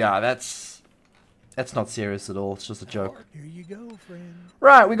is, yeah, that's not serious at all. It's just a joke. Here you go, friend.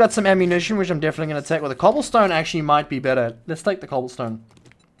 Right, we got some ammunition, which I'm definitely going to take. Well, the cobblestone actually might be better. Let's take the cobblestone.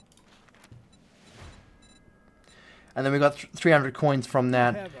 And then we got 300 coins from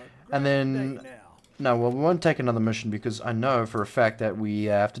that. And then, no, well, we won't take another mission because I know for a fact that we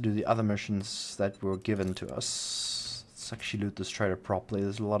have to do the other missions that were given to us. Let's actually loot this trader properly.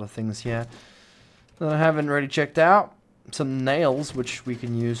 There's a lot of things here that I haven't really checked out. Some nails, which we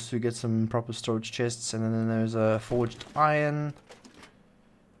can use to get some proper storage chests, and then there's a forged iron.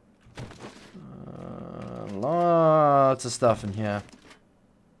 Lots of stuff in here.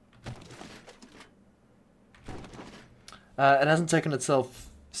 It hasn't taken itself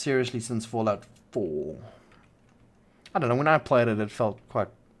seriously since Fallout 4. I don't know, when I played it, it felt quite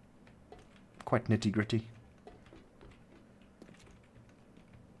nitty-gritty.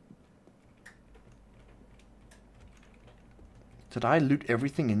 Did I loot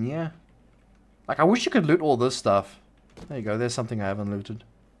everything in here? Like, I wish you could loot all this stuff. There you go, there's something I haven't looted.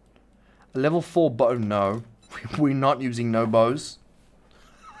 A level 4 bow, no. We're not using no bows.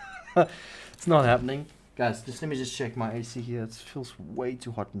 It's not happening. Guys, let me just check my AC here. It feels way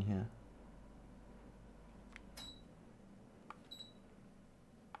too hot in here.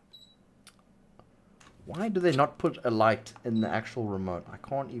 Why do they not put a light in the actual remote? I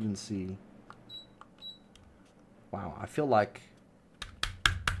can't even see. Wow, I feel like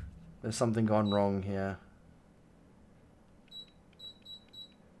there's something gone wrong here.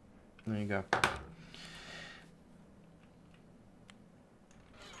 There you go.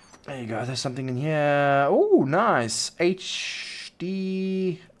 There you go. There's something in here. Oh, nice.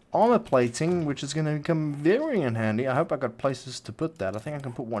 HD armor plating, which is going to become very handy. I hope I got places to put that. I think I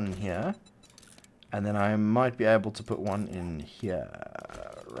can put one in here. And then I might be able to put one in here.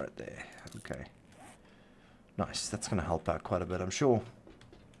 Right there. Okay. Nice. That's going to help out quite a bit, I'm sure.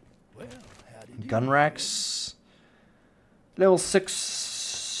 Well, Gun racks. Level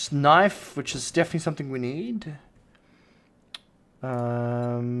 6 knife, which is definitely something we need.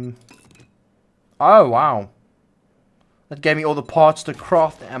 Oh, wow. That gave me all the parts to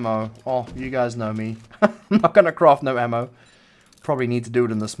craft ammo. Oh, you guys know me. I'm not going to craft no ammo. Probably need to do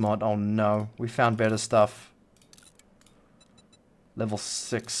it in this mod. Oh, no. We found better stuff. Level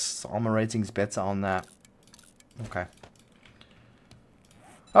 6. Armor rating's better on that. Okay.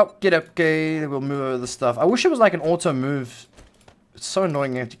 Oh, get up, okay. We'll move over the stuff. I wish it was like an auto move. It's so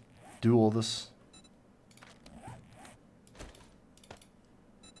annoying I have to do all this.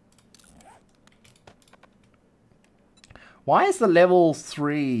 Why is the level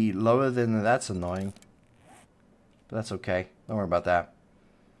 3 lower than... That's annoying. But that's okay. Don't worry about that.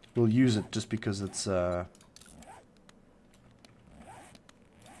 We'll use it just because it's...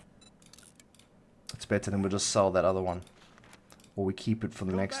 It's better than we'll just sell that other one. Or we keep it for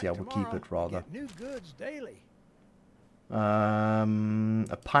the next year. We'll keep it rather. New goods daily.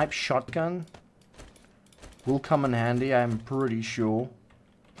 A pipe shotgun will come in handy, I'm pretty sure.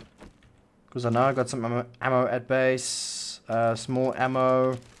 Because I know I got some ammo at base. Small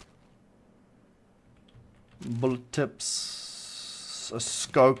ammo. Bullet tips. A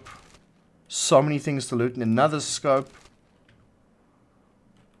scope. So many things to loot. And another scope.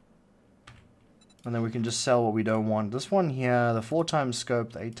 And then we can just sell what we don't want. This one here, the 4x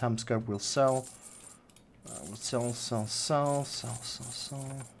scope, the 8x scope, we'll sell. We'll sell.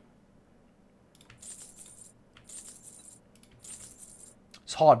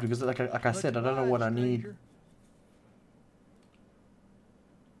 It's hard because, like I said, I don't know what I need.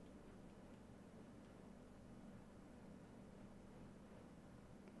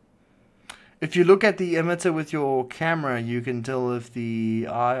 If you look at the emitter with your camera, you can tell if the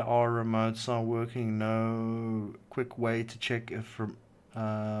IR remotes are working. No quick way to check if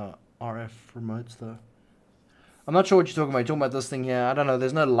RF remotes though. I'm not sure what you're talking about. You're talking about this thing here. I don't know.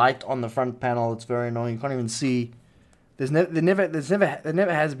 There's no light on the front panel. It's very annoying. You can't even see. There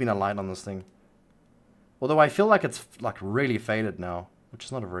never has been a light on this thing. Although I feel like it's like really faded now, which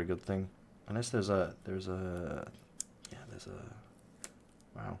is not a very good thing. Unless there's a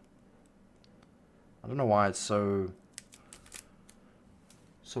wow. I don't know why it's so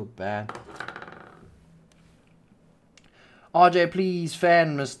bad. RJ, please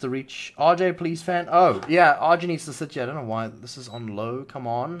fan, Mr. Reach. RJ, please fan. Oh, yeah, RJ needs to sit here. I don't know why this is on low. Come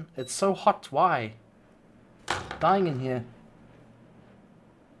on. It's so hot. Why? Dying in here.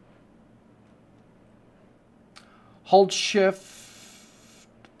 Hold shift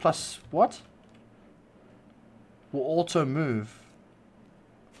plus what? Will auto move.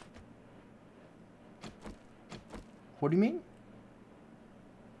 What do you mean?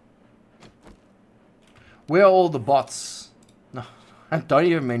 Where are all the bots? No, don't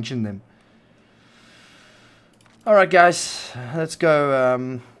even mention them. Alright guys, let's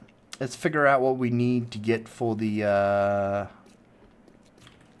go. Let's figure out what we need to get for the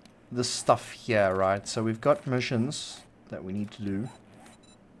stuff here, right? So we've got missions that we need to do.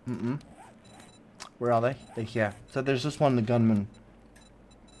 Where are they? They're here. So there's just one, the gunman.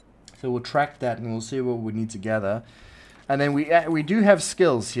 So we'll track that and we'll see what we need to gather. And then we do have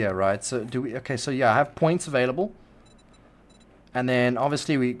skills here, right? So do we? Okay, so yeah, I have points available. And then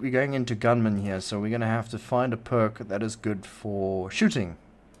obviously we're going into gunman here, so we're gonna have to find a perk that is good for shooting.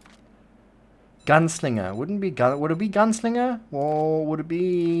 Gunslinger would it be gunslinger, or would it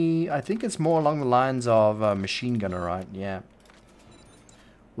be? I think it's more along the lines of machine gunner, right? Yeah.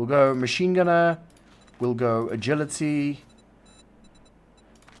 We'll go machine gunner. We'll go agility.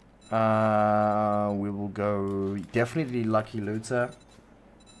 We will go definitely lucky looter.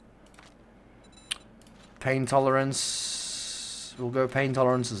 Pain tolerance. We'll go pain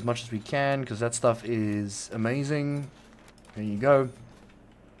tolerance as much as we can because that stuff is amazing. There you go.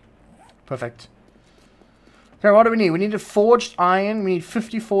 Perfect. Okay, what do we need? We need a forged iron. We need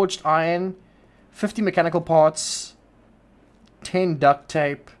 50 forged iron, 50 mechanical parts, 10 duct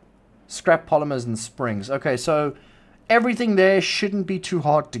tape, scrap polymers, and springs. Okay, so everything there shouldn't be too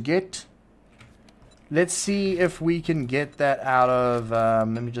hard to get. Let's see if we can get that out of...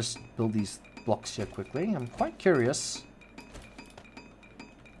 let me just build these blocks here quickly. I'm quite curious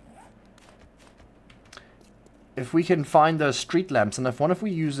if we can find those street lamps. And if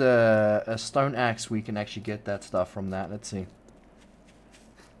we use a stone axe, we can actually get that stuff from that. Let's see.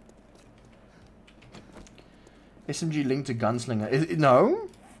 SMG linked to gunslinger. No?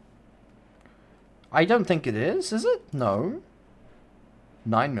 I don't think it is it? No.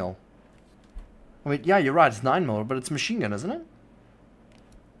 9mm. I mean, yeah, you're right, it's 9mm, but it's machine gun, isn't it?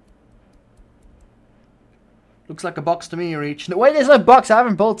 Looks like a box to me, Reach. No, wait, there's no box. I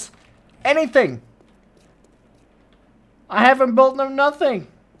haven't built anything. I haven't built nothing.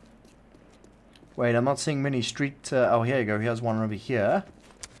 Wait, I'm not seeing many street... oh, here you go. Here's one over here.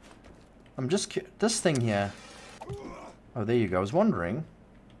 I'm just... This thing here. Oh, there you go. I was wondering.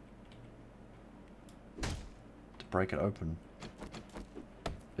 To break it open.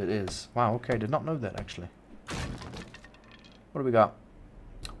 It is. Wow, okay. Did not know that, actually. What do we got?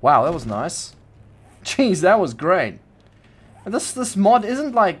 Wow, that was nice. Jeez, that was great. And this mod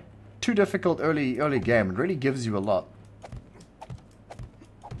isn't, like, too difficult early game. It really gives you a lot.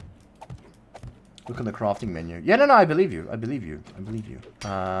 Look in the crafting menu. Yeah, no, I believe you. I believe you. I believe you.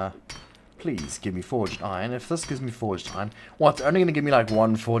 Please give me forged iron. If this gives me forged iron... What? It's only going to give me, like,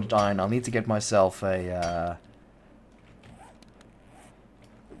 one forged iron. I'll need to get myself a,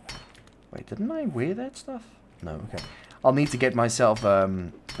 Wait, didn't I wear that stuff? No, okay. I'll need to get myself,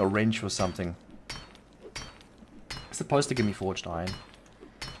 a wrench or something. It's supposed to give me forged iron.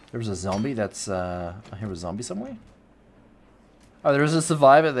 There's a zombie that's, I hear a zombie somewhere? Oh, there is a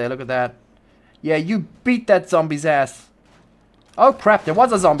survivor there. Look at that. Yeah, you beat that zombie's ass. Oh, crap. There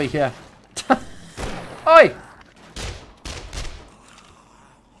was a zombie here. Oi!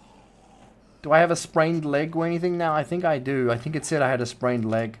 Do I have a sprained leg or anything now? I think I do. I think it said I had a sprained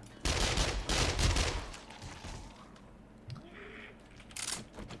leg.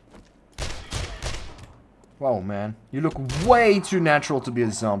 Whoa, man. You look way too natural to be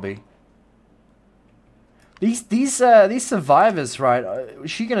a zombie. These survivors, right? Is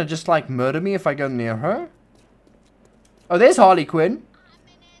she gonna just, like, murder me if I go near her? Oh, there's Harley Quinn.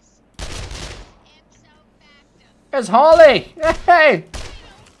 There's Harley! Hey!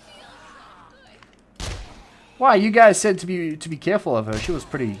 Wow, you guys said to be careful of her. She was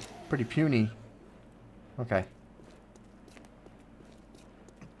pretty puny. Okay.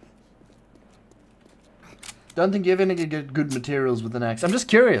 Don't think you're ever gonna get good materials with an axe. I'm just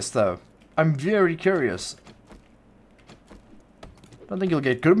curious, though. I'm very curious. Don't think you'll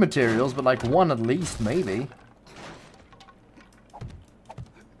get good materials, but like one at least, maybe.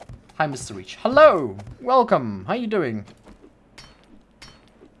 Hi, Mr. Reach. Hello! Welcome! How you doing?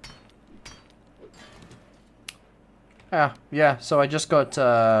 Yeah, so I just got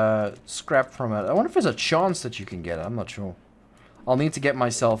scrap from it. I wonder if there's a chance that you can get it. I'm not sure. I'll need to get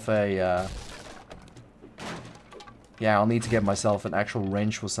myself a... Yeah, I'll need to get myself an actual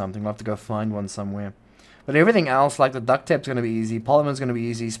wrench or something. I'll have to go find one somewhere. But everything else, like the duct tape's going to be easy. Polymer's going to be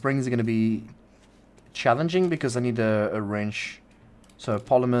easy. Springs are going to be challenging because I need a wrench. So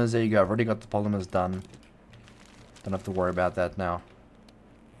polymers, there you go. I've already got the polymers done. Don't have to worry about that now.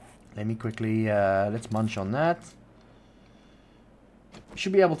 Let me quickly, let's munch on that.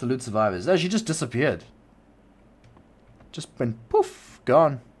 Should be able to loot survivors. Oh, she just disappeared. Just went poof,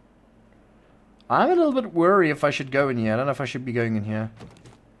 gone. I'm a little bit worried if I should go in here. I don't know if I should be going in here.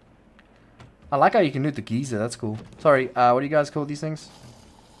 I like how you can loot the geyser. That's cool. Sorry, what do you guys call these things?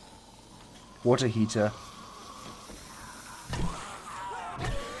 Water heater.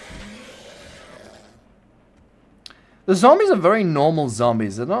 The zombies are very normal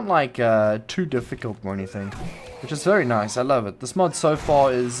zombies. They're not like too difficult or anything. Which is very nice. I love it. This mod so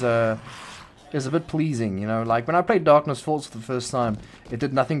far is a bit pleasing, you know. Like when I played Darkness Falls for the first time, it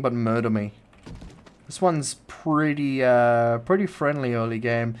did nothing but murder me. This one's pretty friendly early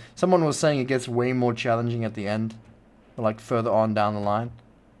game. Someone was saying it gets way more challenging at the end. Or like further on down the line.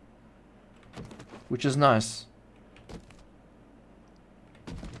 Which is nice.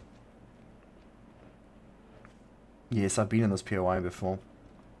 Yes, I've been in this POI before.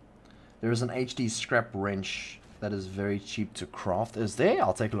 There is an HD scrap wrench that is very cheap to craft. Is there?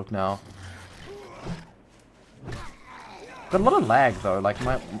 I'll take a look now. Got a lot of lag though, like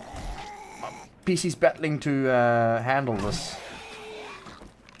my PC's battling to handle this.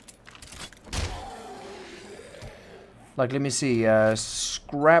 Like, let me see,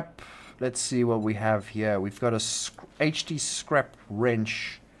 scrap, let's see what we have here. We've got a HD scrap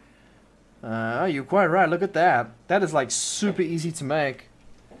wrench. Oh, you're quite right, look at that. That is like super easy to make.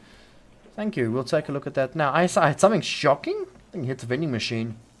 Thank you, we'll take a look at that now. I had something shocking. I think hit the vending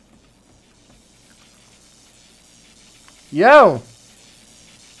machine. Yo!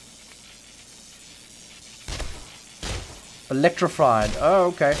 Electrified. Oh,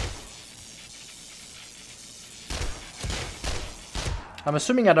 okay. I'm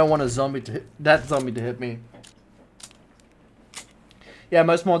assuming I don't want a zombie to hit, that zombie to hit me. Yeah,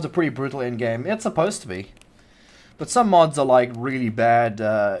 most mods are pretty brutal in game. It's supposed to be. But some mods are like really bad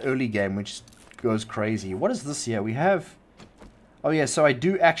early game, which goes crazy. What is this here? We have... Oh yeah, so I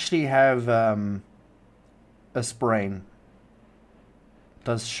do actually have a sprain. It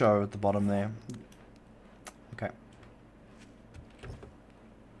does show at the bottom there. Okay.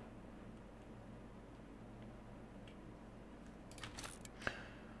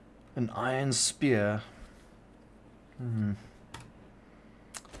 An iron spear.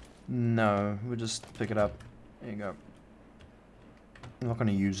 No, we'll just pick it up. There you go. I'm not going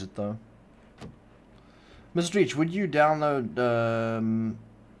to use it though. Mr. Reach, would you download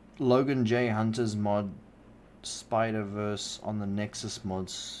Logan J. Hunter's mod Spider-Verse on the Nexus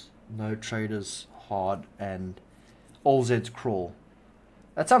mods? No traders, hard, and all Z's crawl.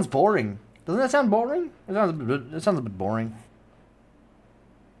 That sounds boring. Doesn't that sound boring? It sounds a bit boring.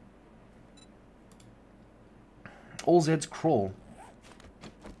 All Z's crawl.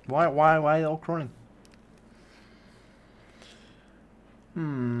 Why are they all crawling?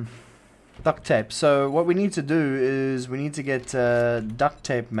 Duct tape. So what we need to do is we need to get duct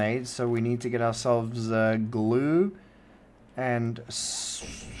tape made. So we need to get ourselves glue and let's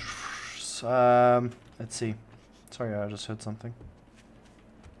see. Sorry, I just heard something.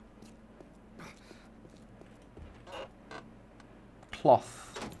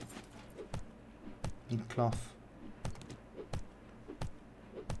 Cloth. Need cloth.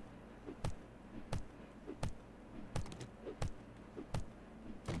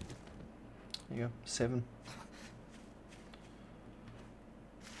 There you go, 7.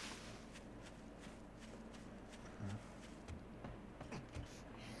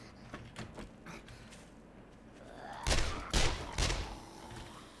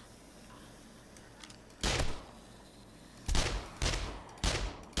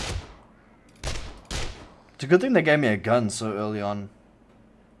 It's a good thing they gave me a gun so early on.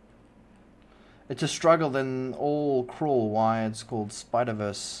 It's a struggle then all crawl why it's called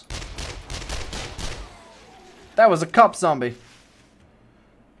Spider-Verse. That was a cop zombie.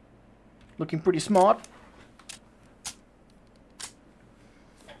 Looking pretty smart.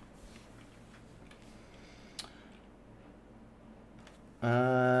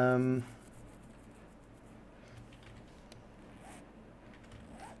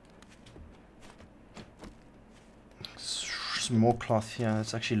 Some more cloth here.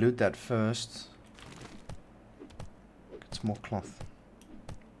 Let's actually loot that first. Get some more cloth.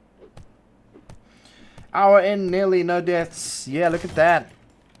 Hour in, nearly no deaths. Yeah, look at that.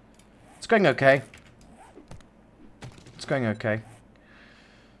 It's going okay. It's going okay.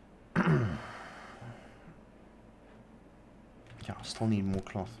 Yeah, I still need more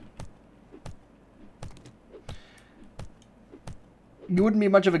cloth. You wouldn't be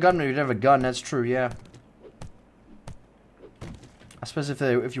much of a gunner if you didn't have a gun, that's true, yeah. I suppose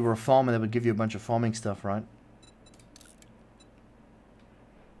if you were a farmer, they would give you a bunch of farming stuff, right?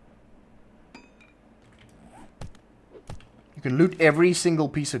 You can loot every single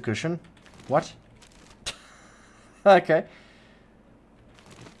piece of cushion. What? Okay.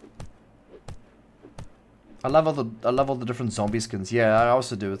 I love all the different zombie skins. Yeah, I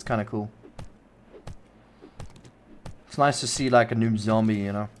also do. It's kind of cool. It's nice to see like a new zombie,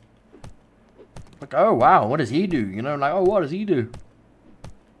 you know. Like, oh wow, what does he do? You know, like, oh, what does he do?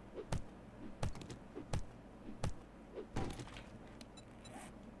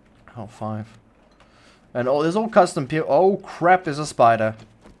 Oh, 5. And oh, there's all custom people. Oh crap, there's a spider.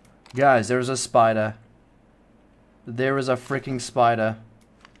 Guys, there's a spider. There is a freaking spider.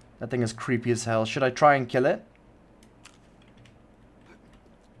 That thing is creepy as hell. Should I try and kill it?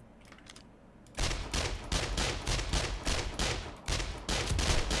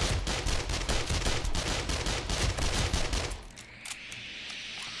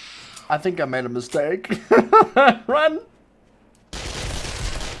 I think I made a mistake. Run!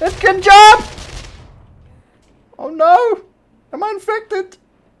 It can jump! Oh no! Am I infected?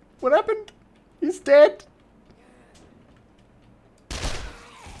 What happened? He's dead.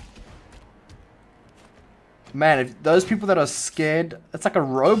 Man, if those people that are scared, it's like a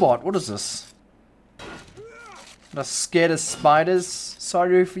robot. What is this? That are scared of spiders.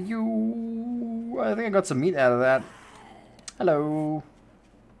 Sorry for you. I think I got some meat out of that. Hello.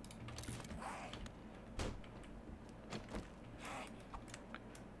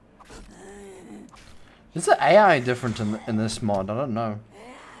 Is the AI different in this mod? I don't know.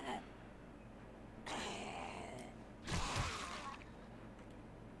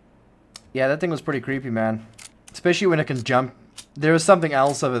 Yeah, that thing was pretty creepy, man. Especially when it can jump. There is something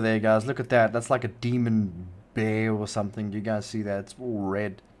else over there, guys. Look at that. That's like a demon bear or something. Do you guys see that? It's all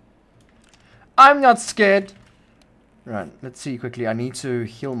red. I'm not scared. Right, let's see quickly. I need to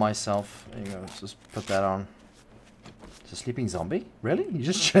heal myself. There you go. Let's just put that on. It's a sleeping zombie? Really? You're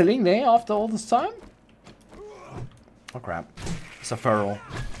just chilling there after all this time? Oh crap. It's a feral.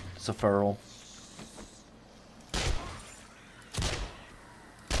 It's a feral.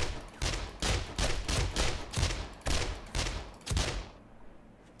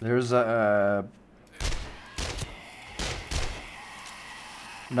 There's a...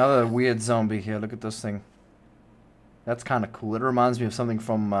 another weird zombie here. Look at this thing. That's kind of cool. It reminds me of something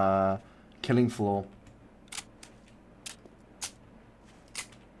from Killing Floor.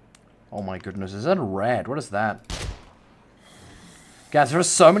 Oh my goodness. Is that a rat? What is that? Guys, there are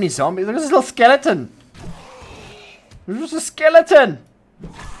so many zombies. Look at this little skeleton. There's just a skeleton.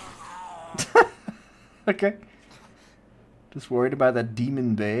 Okay. Just worried about that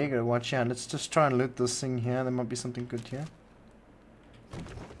demon there. Gotta watch out. Let's just try and loot this thing here. There might be something good here.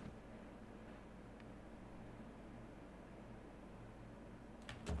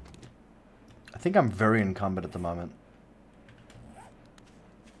 I think I'm very encumbered at the moment.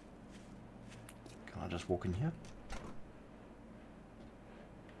 Can I just walk in here?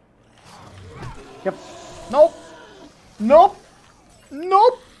 Yep. Nope. Nope.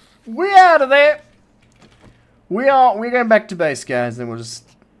 Nope. We're out of there. We're going back to base, guys, and we'll just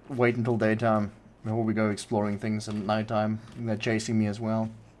wait until daytime before we go exploring things at nighttime. They're chasing me as well.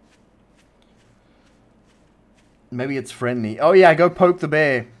 Maybe it's friendly. Oh yeah, go poke the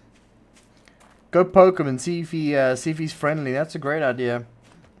bear. Go poke him and see if he's friendly. That's a great idea.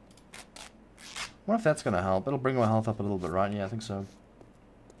 What if that's gonna help? It'll bring my health up a little bit, right? Yeah, I think so.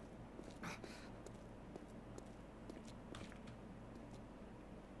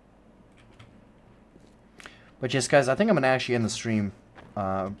 But yes, guys, I think I'm going to actually end the stream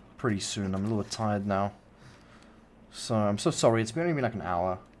pretty soon. I'm a little tired now. So, I'm so sorry. It's only been like an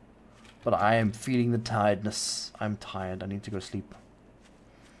hour. But I am feeling the tiredness. I'm tired. I need to go sleep.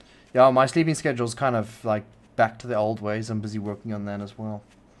 Yeah, my sleeping schedule is kind of like back to the old ways. I'm busy working on that as well.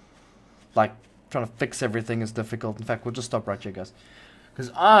 Like, trying to fix everything is difficult. In fact, we'll just stop right here, guys.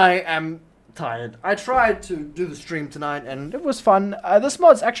 Because I am tired. I tried to do the stream tonight and it was fun. This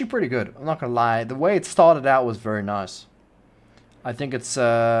mod's actually pretty good. I'm not gonna lie. The way it started out was very nice. I think it's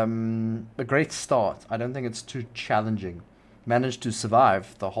a great start. I don't think it's too challenging. Managed to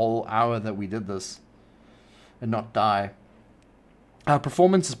survive the whole hour that we did this and not die.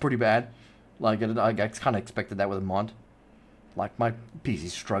 Performance is pretty bad. Like I kind of expected that with a mod. Like my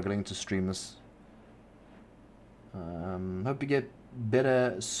PC's struggling to stream this. Hope you get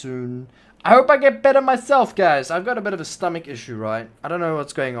better soon. I hope I get better myself, guys. I've got a bit of a stomach issue, right? I don't know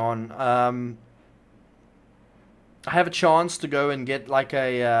what's going on. I have a chance to go and get like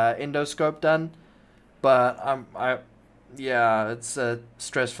a endoscope done, but yeah, it's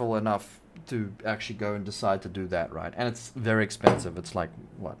stressful enough to actually go and decide to do that, right? And it's very expensive. It's like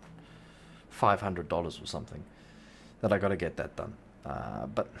what, $500 or something that I got to get that done.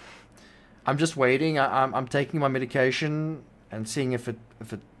 But I'm just waiting. I'm taking my medication and seeing if it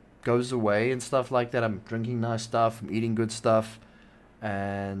goes away and stuff like that. I'm drinking nice stuff. I'm eating good stuff,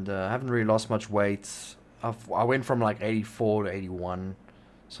 and I haven't really lost much weight. I went from like 84 to 81.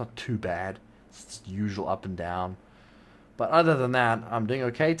 It's not too bad. It's usual up and down. But other than that, I'm doing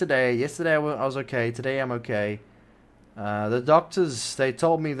okay today. Yesterday I was okay. Today I'm okay. The doctors, they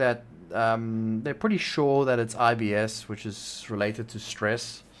told me that they're pretty sure that it's IBS, which is related to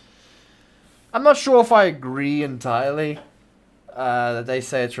stress. I'm not sure if I agree entirely that they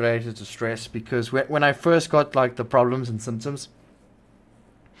say it's related to stress, because when I first got like the problems and symptoms,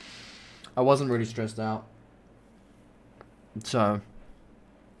 I wasn't really stressed out. So,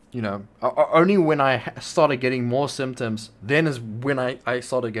 you know, only when I started getting more symptoms, then is when I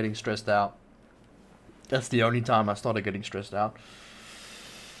started getting stressed out. That's the only time I started getting stressed out.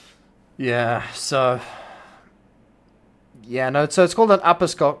 Yeah, so... yeah, no, so it's called an upper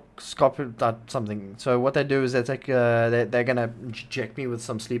something. So what they do is they take, they're gonna inject me with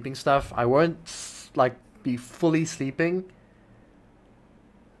some sleeping stuff. I won't, like, be fully sleeping.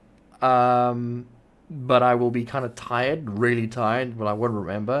 But I will be kind of tired, really tired, but I won't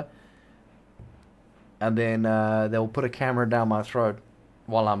remember. And then they'll put a camera down my throat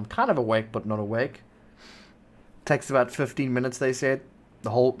while I'm kind of awake but not awake. Takes about 15 minutes, they said,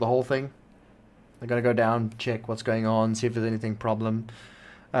 the whole thing. They're gonna go down, check what's going on, see if there's anything problem.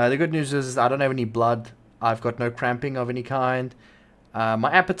 The good news is I don't have any blood. I've got no cramping of any kind.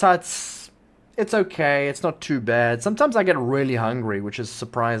 My appetite's, it's okay. It's not too bad. Sometimes I get really hungry, which is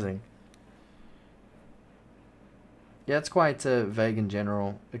surprising. Yeah, it's quite vague in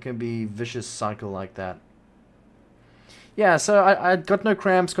general. It can be a vicious cycle like that. Yeah, so I got no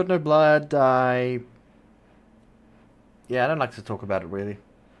cramps, got no blood. Yeah, I don't like to talk about it really.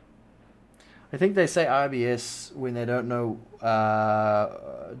 I think they say IBS when they don't know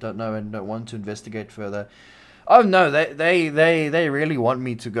and don't want to investigate further. Oh no, they really want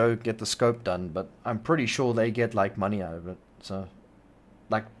me to go get the scope done, but I'm pretty sure they get like money out of it. So,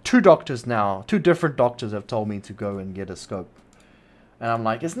 like two different doctors have told me to go and get a scope, and I'm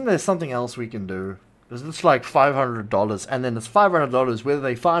like, isn't there something else we can do? Because it's like $500, and then it's $500 whether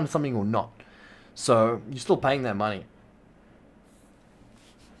they find something or not. So you're still paying that money.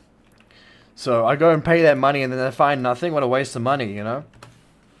 So I go and pay that money, and then they find nothing. What a waste of money, you know.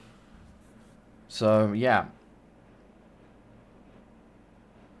 So yeah.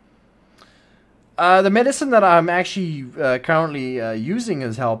 The medicine that I'm actually currently using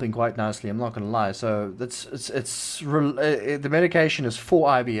is helping quite nicely. I'm not gonna lie. So the medication is for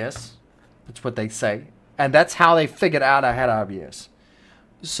IBS. That's what they say, and that's how they figured out I had IBS.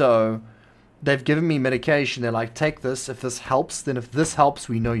 So they've given me medication. They're like, take this. If this helps, then if this helps,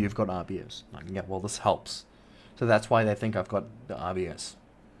 we know you've got IBS. Like, yeah, well, this helps. So that's why they think I've got the IBS.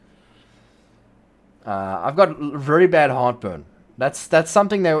 I've got very bad heartburn. That's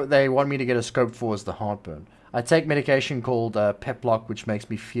something they want me to get a scope for, is the heartburn. I take medication called Peplock, which makes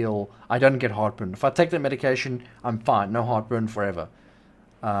me feel I don't get heartburn. If I take that medication, I'm fine. No heartburn forever.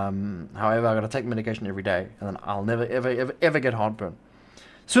 However, I got to take medication every day, and then I'll never ever get heartburn.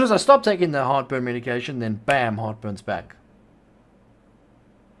 As soon as I stop taking the heartburn medication, then bam, heartburn's back.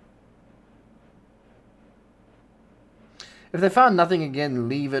 If they found nothing again,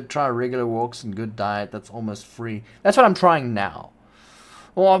 leave it. Try regular walks and good diet. That's almost free. That's what I'm trying now.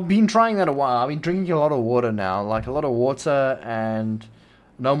 Well, I've been trying that a while. I've been drinking a lot of water now. Like a lot of water and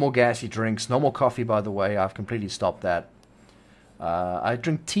no more gassy drinks. No more coffee, by the way. I've completely stopped that. I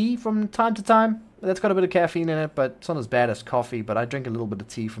drink tea from time to time. That's got a bit of caffeine in it, but it's not as bad as coffee. But I drink a little bit of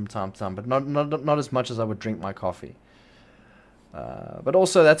tea from time to time, but not as much as I would drink my coffee. But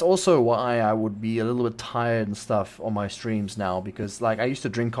also, that's also why I would be a little bit tired and stuff on my streams now, because like I used to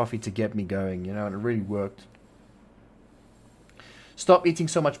drink coffee to get me going, you know, and it really worked. Stop eating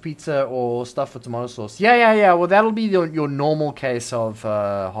so much pizza or stuff with tomato sauce. Yeah. Well, that'll be your normal case of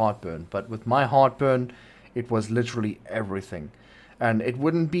heartburn. But with my heartburn, it was literally everything. And it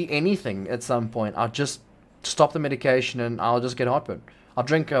wouldn't be anything at some point. I'll just stop the medication and I'll just get heartburn. I'll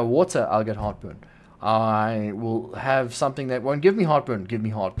drink water, I'll get heartburn. I will have something that won't give me heartburn.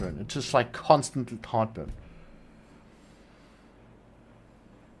 It's just like constant heartburn.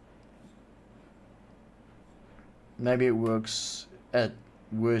 Maybe it works at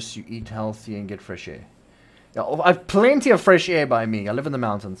worst. You eat healthy and get fresh air. Yeah, I've plenty of fresh air by me. I live in the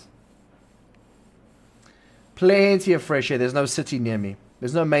mountains. Plenty of fresh air. There's no city near me.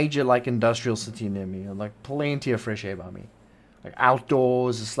 There's no major like industrial city near me. Like plenty of fresh air by me. Like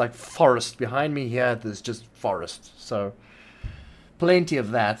outdoors, it's like forest behind me here. There's just forest, so plenty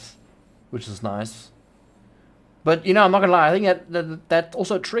of that, which is nice. But you know, I'm not gonna lie. I think that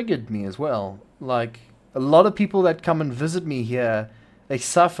also triggered me as well. Like a lot of people that come and visit me here, they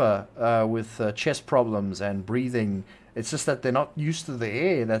suffer with chest problems and breathing. It's just that they're not used to the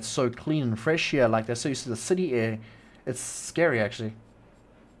air that's so clean and fresh here. Like they're so used to the city air. It's scary, actually.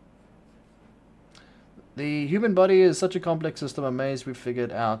 The human body is such a complex system. I'm amazed we've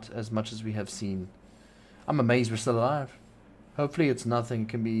figured out as much as we have seen. I'm amazed we're still alive. Hopefully it's nothing. It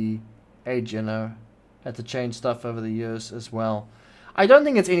can be age, you know. Had to change stuff over the years as well. I don't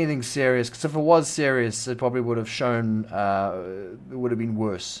think it's anything serious, because if it was serious, it probably would have shown, it would have been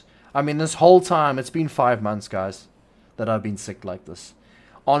worse. I mean, this whole time, it's been 5 months, guys, that I've been sick like this.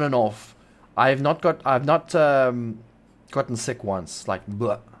 On and off. I've not gotten sick once. Like,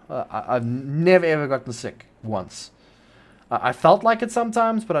 bleh. I've never ever gotten sick once. I felt like it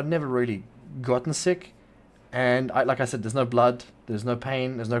sometimes, but I've never really gotten sick. And like I said, there's no blood, there's no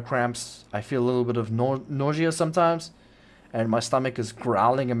pain, there's no cramps. I feel a little bit of nausea sometimes, and my stomach is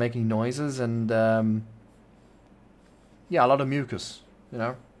growling and making noises, and yeah, a lot of mucus, you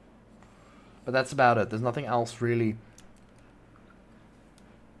know. But that's about it. There's nothing else really.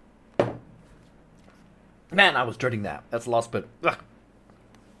 Man, I was dreading that. That's the last bit. Ugh.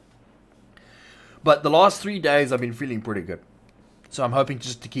 But the last 3 days, I've been feeling pretty good. So I'm hoping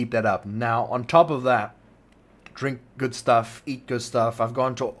just to keep that up. Now, on top of that, drink good stuff, eat good stuff. I've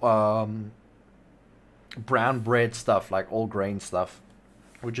gone to brown bread stuff, like all grain stuff,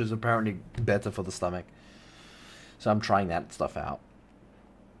 which is apparently better for the stomach. So I'm trying that stuff out.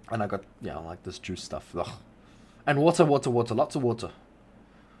 And I got, yeah, like this juice stuff. Ugh. And water, lots of water.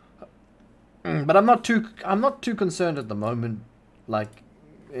 But I'm not too concerned at the moment, like,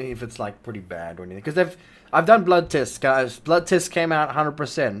 if it's like pretty bad or anything, because I've done blood tests, guys. Blood tests came out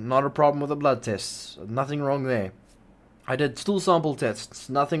 100%. Not a problem with the blood tests. Nothing wrong there. I did stool sample tests.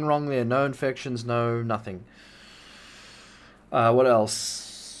 Nothing wrong there. No infections. No nothing. What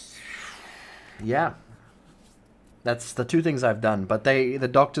else? Yeah. That's the 2 things I've done. But the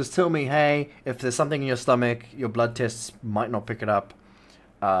doctors tell me, hey, if there's something in your stomach, your blood tests might not pick it up.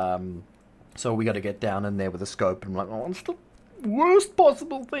 So we got to get down in there with a scope. And I'm like, oh, it's the worst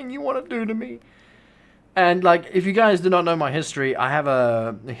possible thing you want to do to me. And like, if you guys do not know my history, I have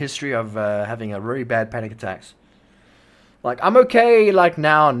a history of having a really bad panic attacks. Like, I'm okay, like,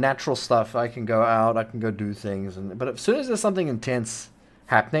 now, natural stuff. I can go out, I can go do things. But as soon as there's something intense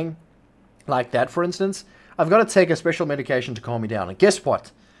happening, like that, for instance, I've got to take a special medication to calm me down. And guess what?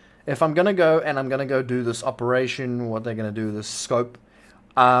 If I'm going to go and I'm going to go do this operation, what they're going to do, this scope,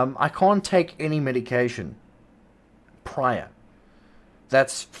 I can't take any medication prior.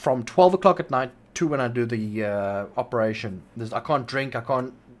 That's from 12 o'clock at night to when I do the operation. I can't drink, I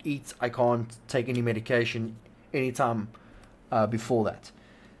can't eat, I can't take any medication anytime before that.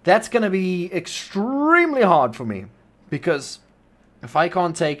 That's going to be extremely hard for me, because if I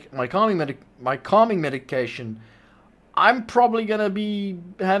can't take my calming medication, I'm probably going to be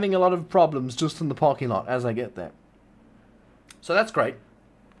having a lot of problems just in the parking lot as I get there. So that's great.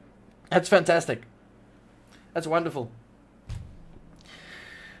 That's fantastic. That's wonderful.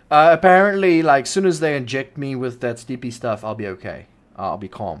 Apparently, like, soon as they inject me with that sleepy stuff, I'll be okay. I'll be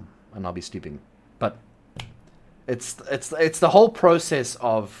calm and I'll be sleeping. But it's the whole process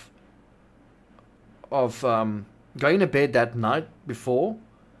of going to bed that night before,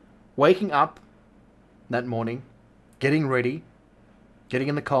 waking up that morning, getting ready, getting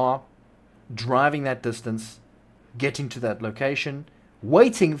in the car, driving that distance, getting to that location,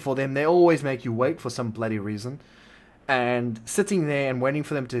 waiting for them. They always make you wait for some bloody reason. And sitting there and waiting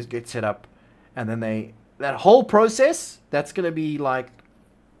for them to get set up. And then that whole process, that's going to be like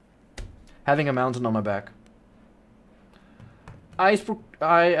having a mountain on my back. I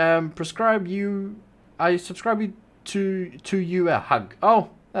subscribe you to you a hug.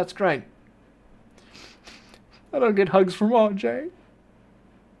 Oh, that's great. I don't get hugs from RJ.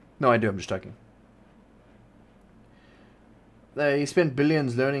 No, I do. I'm just joking. They spent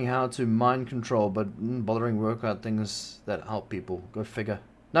billions learning how to mind control, but bothering work out things that help people. Go figure.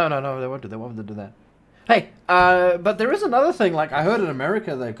 No, they won't do that. Why would they do that? Hey, but there is another thing. Like, I heard in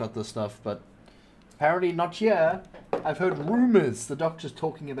America they've got this stuff, but apparently not here. I've heard rumors, the doctor's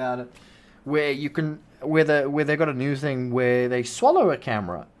talking about it, where you can, where they got a new thing where they swallow a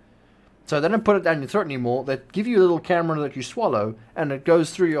camera. So they don't put it down your throat anymore. They give you a little camera that you swallow, and it goes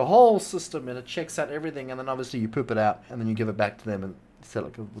through your whole system, and it checks out everything, and then obviously you poop it out, and then you give it back to them, and say,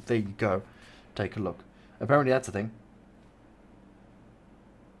 like, well, there you go, take a look. Apparently that's a thing.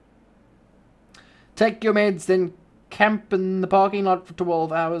 Take your meds, then camp in the parking lot for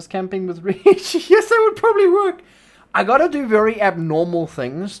 12 hours, camping with Rich. Yes, that would probably work. I gotta do very abnormal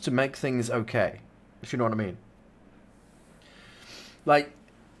things to make things okay, if you know what I mean. Like,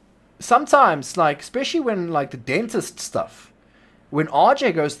 sometimes, like, especially when, like, the dentist stuff, when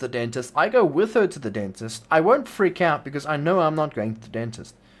RJ goes to the dentist, I go with her to the dentist. I won't freak out because I know I'm not going to the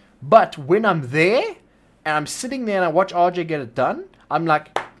dentist. But when I'm there, and I'm sitting there and I watch RJ get it done, I'm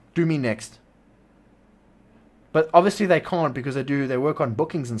like, do me next. But obviously they can't because they work on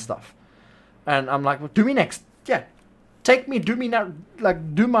bookings and stuff. And I'm like, well, do me next. Yeah, take me, do me now,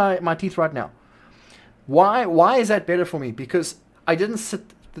 like, do my teeth right now. Why is that better for me? Because I didn't sit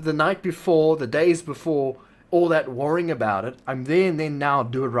the night before, the days before, all that worrying about it. I'm there and then now,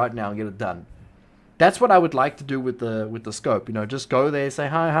 do it right now and get it done. That's what I would like to do with the scope. You know, just go there, say,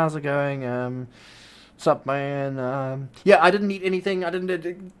 hi, how's it going? What's up, man? Yeah, I didn't eat anything. I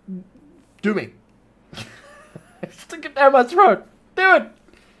didn't do me. Stick it down my throat. Do it.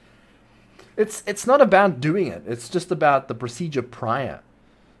 It's not about doing it. It's just about the procedure prior.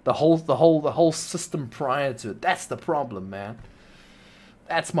 The whole system prior to it. That's the problem, man.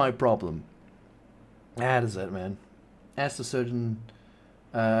 That's my problem. That is it, man. Ask the surgeon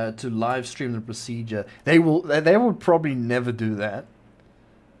to live stream the procedure. They will probably never do that.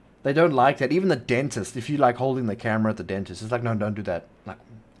 They don't like that. Even the dentist, if you like holding the camera at the dentist, it's like, no, don't do that. Like,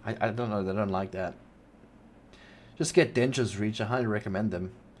 I don't know. They don't like that. Just get dentures reach. I highly recommend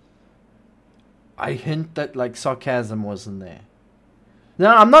them. I hint that, like, sarcasm wasn't there.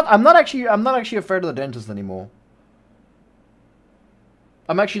 No, I'm not actually afraid of the dentist anymore.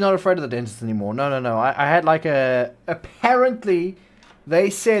 I'm actually not afraid of the dentist anymore. No. I had like apparently they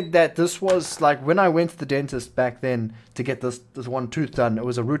said that this was like when I went to the dentist back then to get this one tooth done, it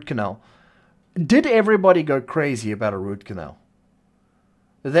was a root canal. Did everybody go crazy about a root canal?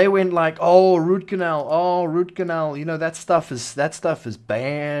 They went like, oh, root canal, oh, root canal. You know, that stuff is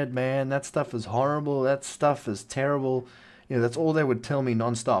bad, man. That stuff is horrible. That stuff is terrible. You know, that's all they would tell me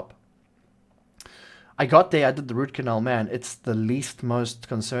nonstop. I got there, I did the root canal, man. It's the least most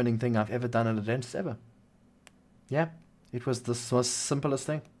concerning thing I've ever done at a dentist ever. Yeah, it was the most simplest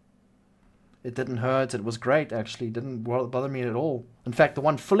thing. It didn't hurt. It was great, actually. It didn't bother me at all. In fact, the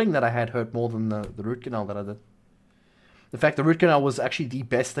one filling that I had hurt more than the root canal that I did. In fact, the root canal was actually the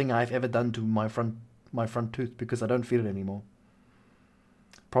best thing I've ever done to my front tooth because I don't feel it anymore.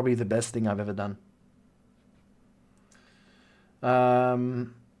 Probably the best thing I've ever done.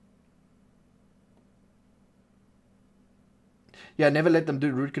 Yeah, never let them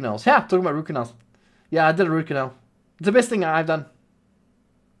do root canals. Yeah, talking about root canals. Yeah, I did a root canal. It's the best thing I've done.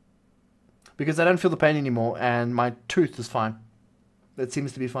 Because I don't feel the pain anymore and my tooth is fine. It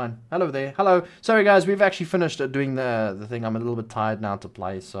seems to be fine. Hello there. Hello. Sorry guys, we've actually finished doing the thing. I'm a little bit tired now to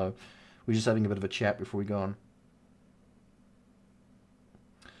play, so we're just having a bit of a chat before we go on.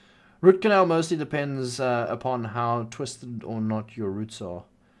 Root canal mostly depends upon how twisted or not your roots are.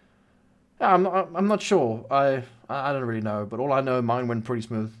 Yeah, I'm not sure. I don't really know, but all I know, mine went pretty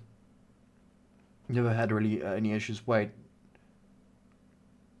smooth. Never had really any issues. Wait.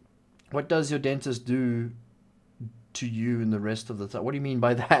 What does your dentist do to you and the rest of the time? What do you mean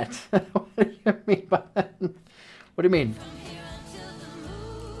by that? What do you mean by that? What do you mean?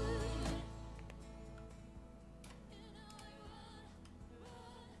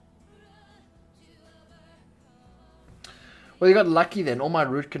 Well, you got lucky then. All my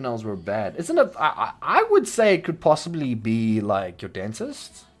root canals were bad. Isn't it? I would say it could possibly be like your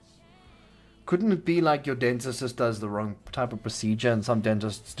dentist. Couldn't it be like your dentist just does the wrong type of procedure and some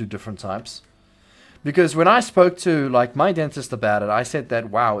dentists do different types? Because when I spoke to like my dentist about it, I said that,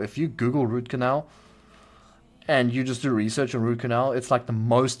 wow, if you Google root canal and you just do research on root canal, it's like the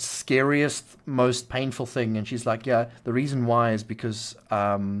most scariest, most painful thing. And she's like, yeah, the reason why is because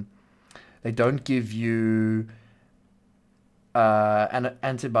they don't give you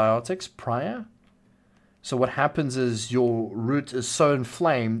antibiotics prior. So what happens is your root is so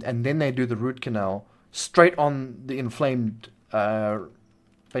inflamed, and then they do the root canal straight on the inflamed,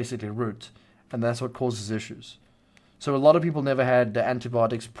 basically root, and that's what causes issues. So a lot of people never had the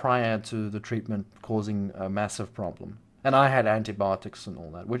antibiotics prior to the treatment, causing a massive problem. And I had antibiotics and all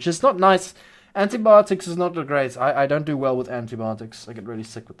that, which is not nice. Antibiotics is not great. I don't do well with antibiotics. I get really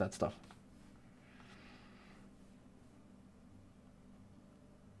sick with that stuff.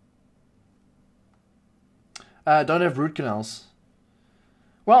 Don't have root canals.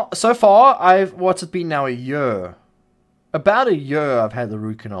 Well, so far, what's it been now, a year? About a year I've had the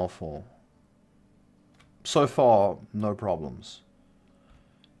root canal for. So far, no problems.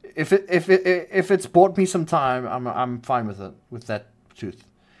 If it's bought me some time, I'm fine with it, with that tooth.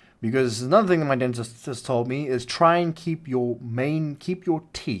 Because another thing that my dentist has told me is try and keep your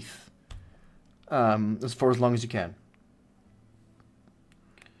teeth for as long as you can.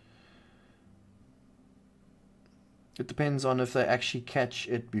 It depends on if they actually catch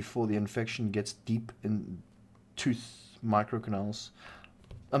it before the infection gets deep in tooth microcanals.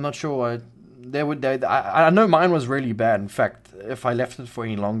 I'm not sure. I know mine was really bad. In fact, if I left it for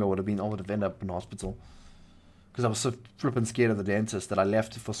any longer, I would have ended up in hospital. Because I was so flippin' scared of the dentist that I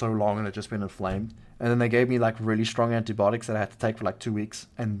left it for so long and it just been inflamed. And then they gave me like really strong antibiotics that I had to take for like 2 weeks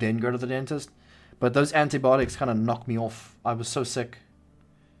and then go to the dentist. But those antibiotics kind of knocked me off. I was so sick.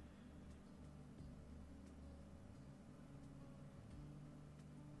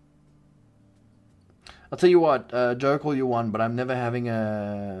 I'll tell you what, joke all you want, but I'm never having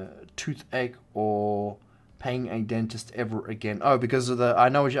a toothache or paying a dentist ever again. Oh, because of I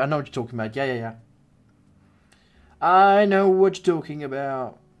know what you're talking about. Yeah. I know what you're talking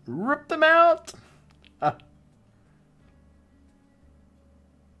about. Rip them out.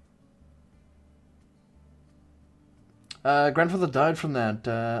 Grandfather died from that.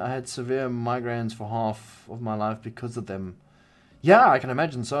 I had severe migraines for half of my life because of them. Yeah, I can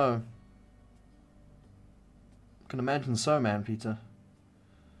imagine so. Can imagine so, man, Peter.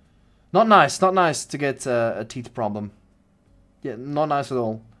 Not nice to get a teeth problem. Yeah, not nice at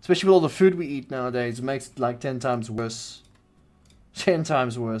all. Especially with all the food we eat nowadays. It makes it like 10 times worse. 10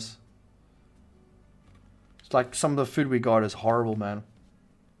 times worse. It's like some of the food we got is horrible, man.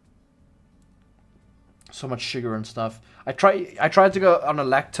 So much sugar and stuff. I tried to go on a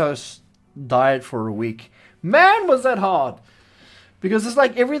lactose diet for a week. Man, was that hard. Because it's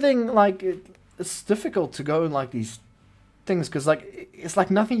like everything, like... It's difficult to go in like these things because like it's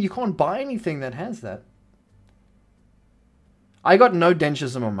like nothing. You can't buy anything that has that. I got no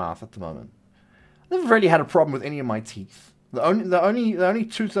dentures in my mouth at the moment. I never really had a problem with any of my teeth. The only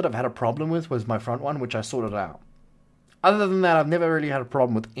tooth that I've had a problem with was my front one, which I sorted out. Other than that, I've never really had a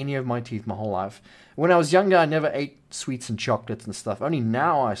problem with any of my teeth my whole life. When I was younger, I never ate sweets and chocolates and stuff. Only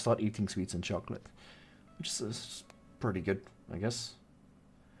now I start eating sweets and chocolate, which is pretty good, I guess.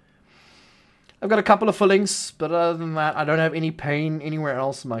 I've got a couple of fillings, but other than that, I don't have any pain anywhere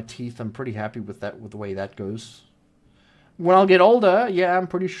else in my teeth. I'm pretty happy with that, with the way that goes. When I'll get older, yeah, I'm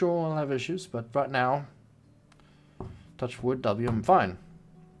pretty sure I'll have issues, but right now, touch wood, I'm fine.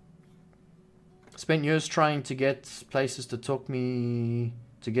 Spent years trying to get places to talk me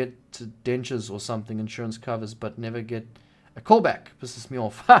to get to dentures or something, insurance covers, but never get a callback. Pisses me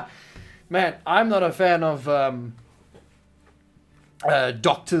off. Man, I'm not a fan of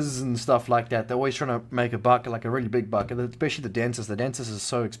doctors and stuff like that. They're always trying to make a buck, like a really big buck, and especially the dentist. The dentist is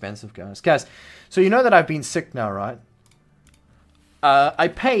so expensive, guys. So you know that I've been sick now, right? I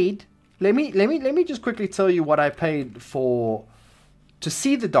paid. Let me just quickly tell you what I paid to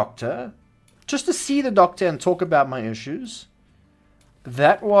see the doctor. Just to see the doctor and talk about my issues.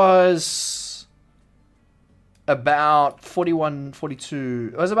 That was about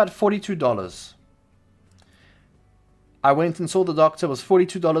 $42. It was about $42. I went and saw the doctor. It was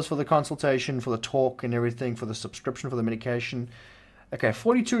 $42 for the consultation, for the talk and everything, for the subscription, for the medication. Okay,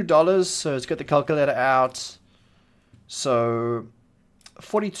 $42. So let's get the calculator out. So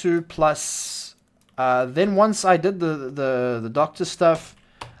 42 plus. Then once I did the doctor stuff,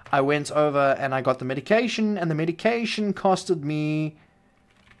 I went over and I got the medication, and the medication costed me,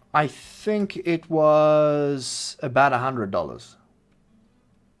 I think it was about $100.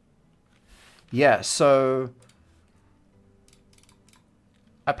 Yeah, so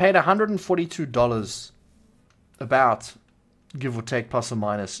I paid $142 about, give or take, plus or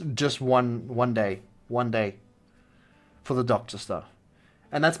minus, just one day for the doctor stuff.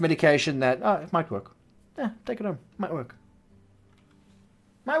 And that's medication that, oh, it might work. Yeah, take it home. Might work.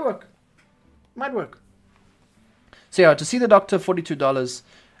 Might work. So yeah, to see the doctor, $42,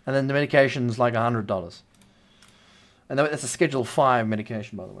 and then the medication's like $100. And that's a Schedule 5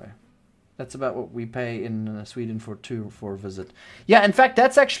 medication, by the way. That's about what we pay in Sweden for a visit. Yeah, in fact,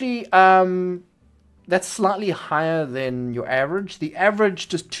 that's actually that's slightly higher than your average. The average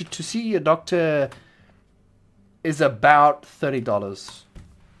just to see a doctor is about $30.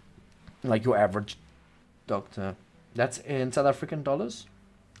 Like your average doctor. That's in South African dollars.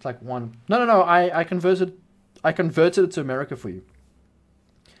 It's like one. No. I converted it to America for you.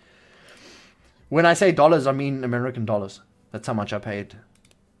 When I say dollars, I mean American dollars. That's how much I paid.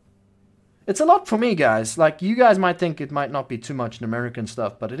 It's a lot for me, guys. Like, you guys might think it might not be too much in American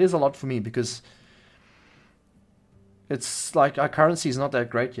stuff, but it is a lot for me because it's like our currency is not that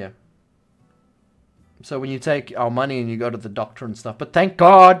great yet. So when you take our money and you go to the doctor and stuff, but thank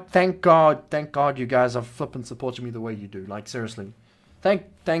God you guys are flipping supporting me the way you do. Like, seriously.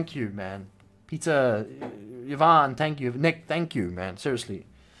 Thank you, man. Peter, Yvonne, thank you. Nick, thank you, man. Seriously.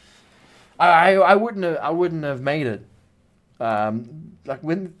 I wouldn't have made it. Like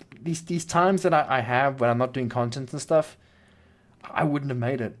when these times that I have when I'm not doing content and stuff, I wouldn't have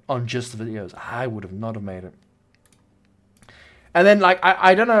made it on just the videos. I would have not have made it. And then, like,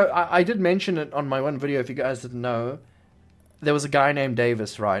 I don't know, I did mention it on my one video, if you guys didn't know. There was a guy named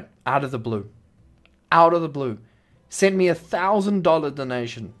Davis, right? Out of the blue. Sent me $1,000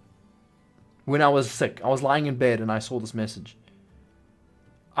 donation when I was sick. I was lying in bed and I saw this message.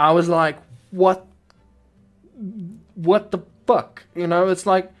 I was like, what the fuck? You know, it's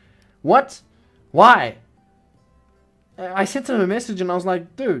like, what? Why? I sent him a message and I was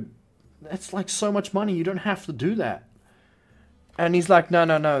like, dude, that's like so much money. You don't have to do that. And he's like,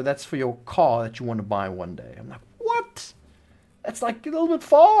 no, that's for your car that you want to buy one day. I'm like, what? That's like a little bit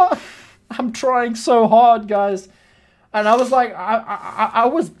far. I'm trying so hard, guys. And I was like, I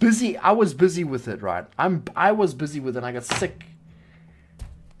was busy. I was busy with it, right? I was busy with it and I got sick.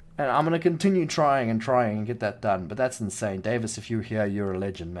 And I'm going to continue trying and get that done. But that's insane. Davis, if you're here, you're a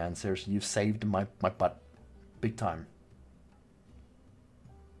legend, man. Seriously, you've saved my butt. Big time.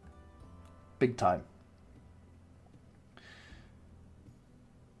 Big time.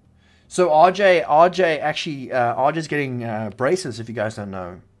 So RJ actually, RJ's getting braces, if you guys don't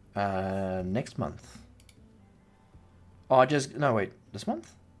know, next month. No, wait, this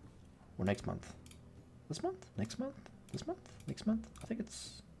month? Or next month? This month? Next month? This month? Next month? I think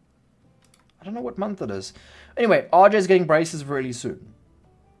it's, I don't know what month it is. Anyway, RJ's getting braces really soon.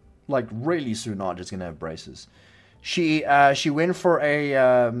 Like, really soon RJ's going to have braces. She went for a,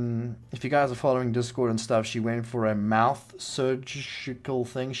 if you guys are following Discord and stuff, she went for a mouth surgical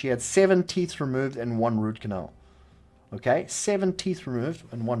thing. She had 7 teeth removed and 1 root canal. Okay? 7 teeth removed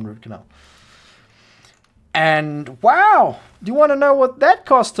and 1 root canal. And wow, do you want to know what that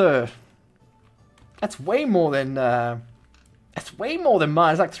cost her? That's way more than mine. It's like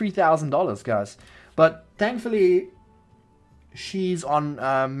 $3,000, guys. But thankfully, she's on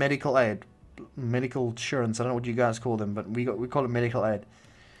medical aid, medical insurance. I don't know what you guys call them, but we call it medical aid.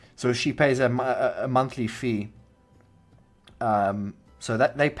 So she pays a monthly fee. So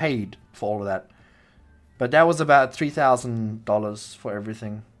that they paid for all of that. But that was about $3,000 for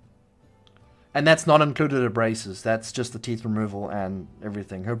everything. And that's not included her braces. That's just the teeth removal and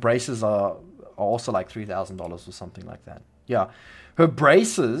everything. Her braces are also like $3,000 or something like that. Yeah. Her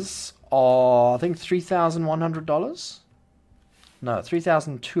braces are, I think, $3,100. No,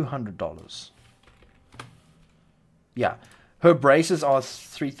 $3,200. Yeah. Her braces are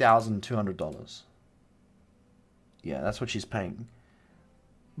 $3,200. Yeah, that's what she's paying.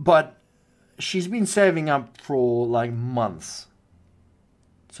 But she's been saving up for like months.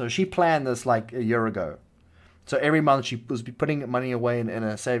 So she planned this like a year ago. So every month she was putting money away in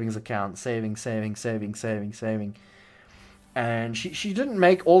a savings account, saving. And she didn't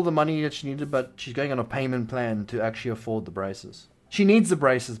make all the money that she needed, but she's going on a payment plan to actually afford the braces. She needs the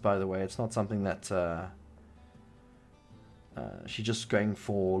braces, by the way. It's not something that she's just going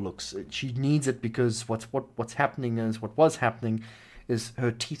for looks. She needs it because what was happening is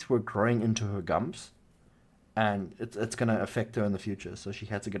her teeth were growing into her gums. And it's going to affect her in the future, so she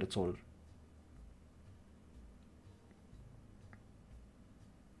had to get it sorted.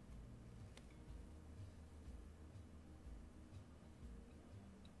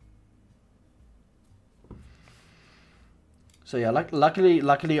 So yeah, luckily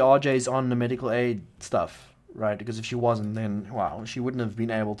RJ's on the medical aid stuff, right? Because if she wasn't, then wow, she wouldn't have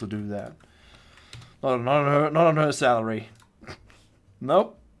been able to do that. Not on her salary.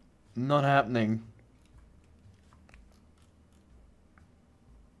 Nope, not happening.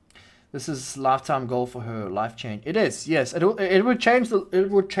 This is lifetime goal for her, life change. It is, yes. It would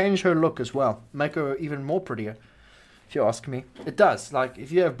change her look as well, make her even more prettier. If you ask me, it does. Like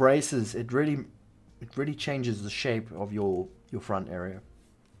if you have braces, it really changes the shape of your front area.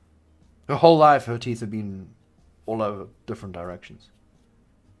 Her whole life, her teeth have been all over different directions.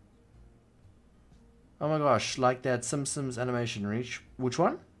 Oh my gosh, like that Simpsons animation reach. Which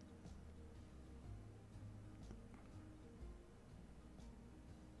one?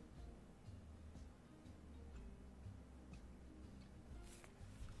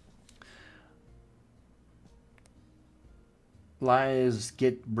 Liars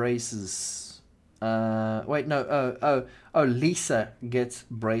get braces. Wait, no. Oh, Lisa gets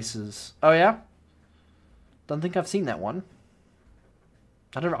braces. Oh yeah. Don't think I've seen that one.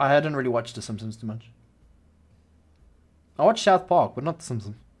 I hadn't really watched The Simpsons too much. I watched South Park, but not The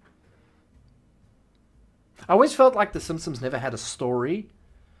Simpsons. I always felt like The Simpsons never had a story.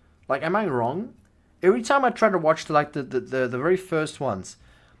 Like, am I wrong? Every time I try to watch the very first ones,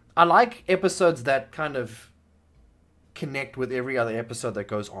 I like episodes that kind of connect with every other episode that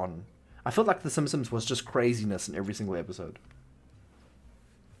goes on. I felt like The Simpsons was just craziness in every single episode.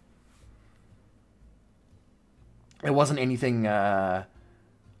 It wasn't anything, what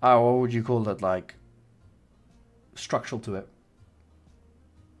would you call it, like, structural to it.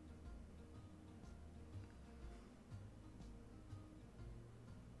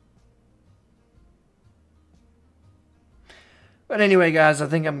 But anyway, guys, I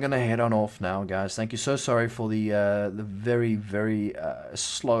think I'm gonna head on off now, guys. Thank you. So sorry for the very, very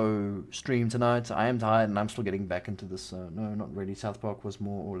slow stream tonight. I am tired and I'm still getting back into this. No, not really. South Park was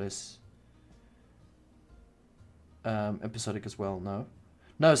more or less episodic as well.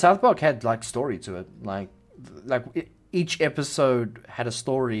 No, South Park had like story to it. Like each episode had a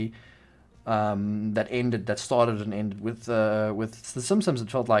story that started and ended. With The Simpsons, it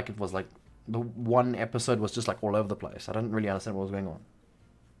felt like it was like the one episode was just like all over the place. I didn't really understand what was going on.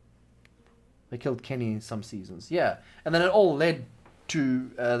 They killed Kenny some seasons, yeah, and then it all led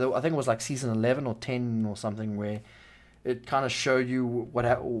to I think it was like season 11 or 10 or something, where it kind of showed you what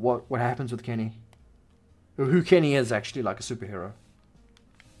happens with Kenny, or who Kenny is actually, like a superhero.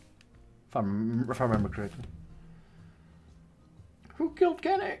 If I remember correctly. Who killed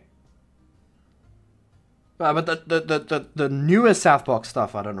Kenny? But the newer South Park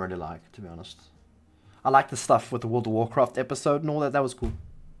stuff I don't really like, to be honest. I like the stuff with the World of Warcraft episode and all that. That was cool.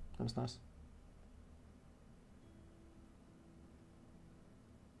 That was nice.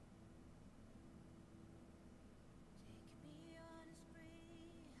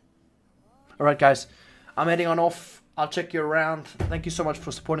 Alright guys, I'm heading on off. I'll check you around. Thank you so much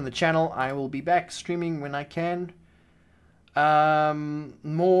for supporting the channel. I will be back streaming when I can.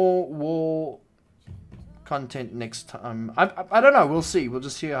 More War content next time. I don't know. We'll see. We'll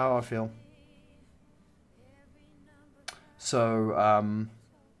just see how I feel. So,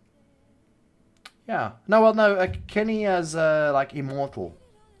 yeah. No, well, no, Kenny as, like, immortal.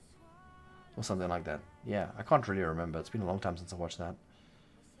 Or something like that. Yeah, I can't really remember. It's been a long time since I watched that.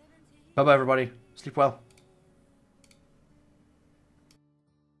 Bye-bye, everybody. Sleep well.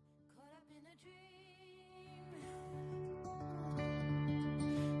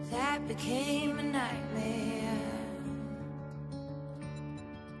 That became a nightmare.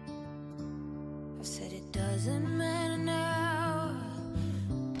 I've said it doesn't matter now,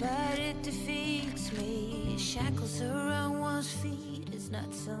 but it defeats me. Shackles around one's feet is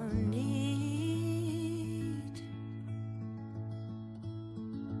not so neat.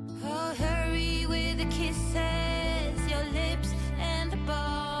 Oh, hurry with the kisses, your lips and the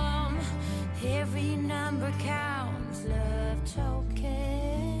balm. Every number counts, love tokens.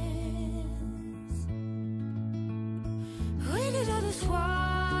 Where did all the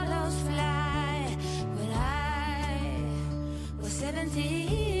swallows fly when I was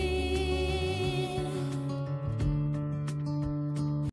 17?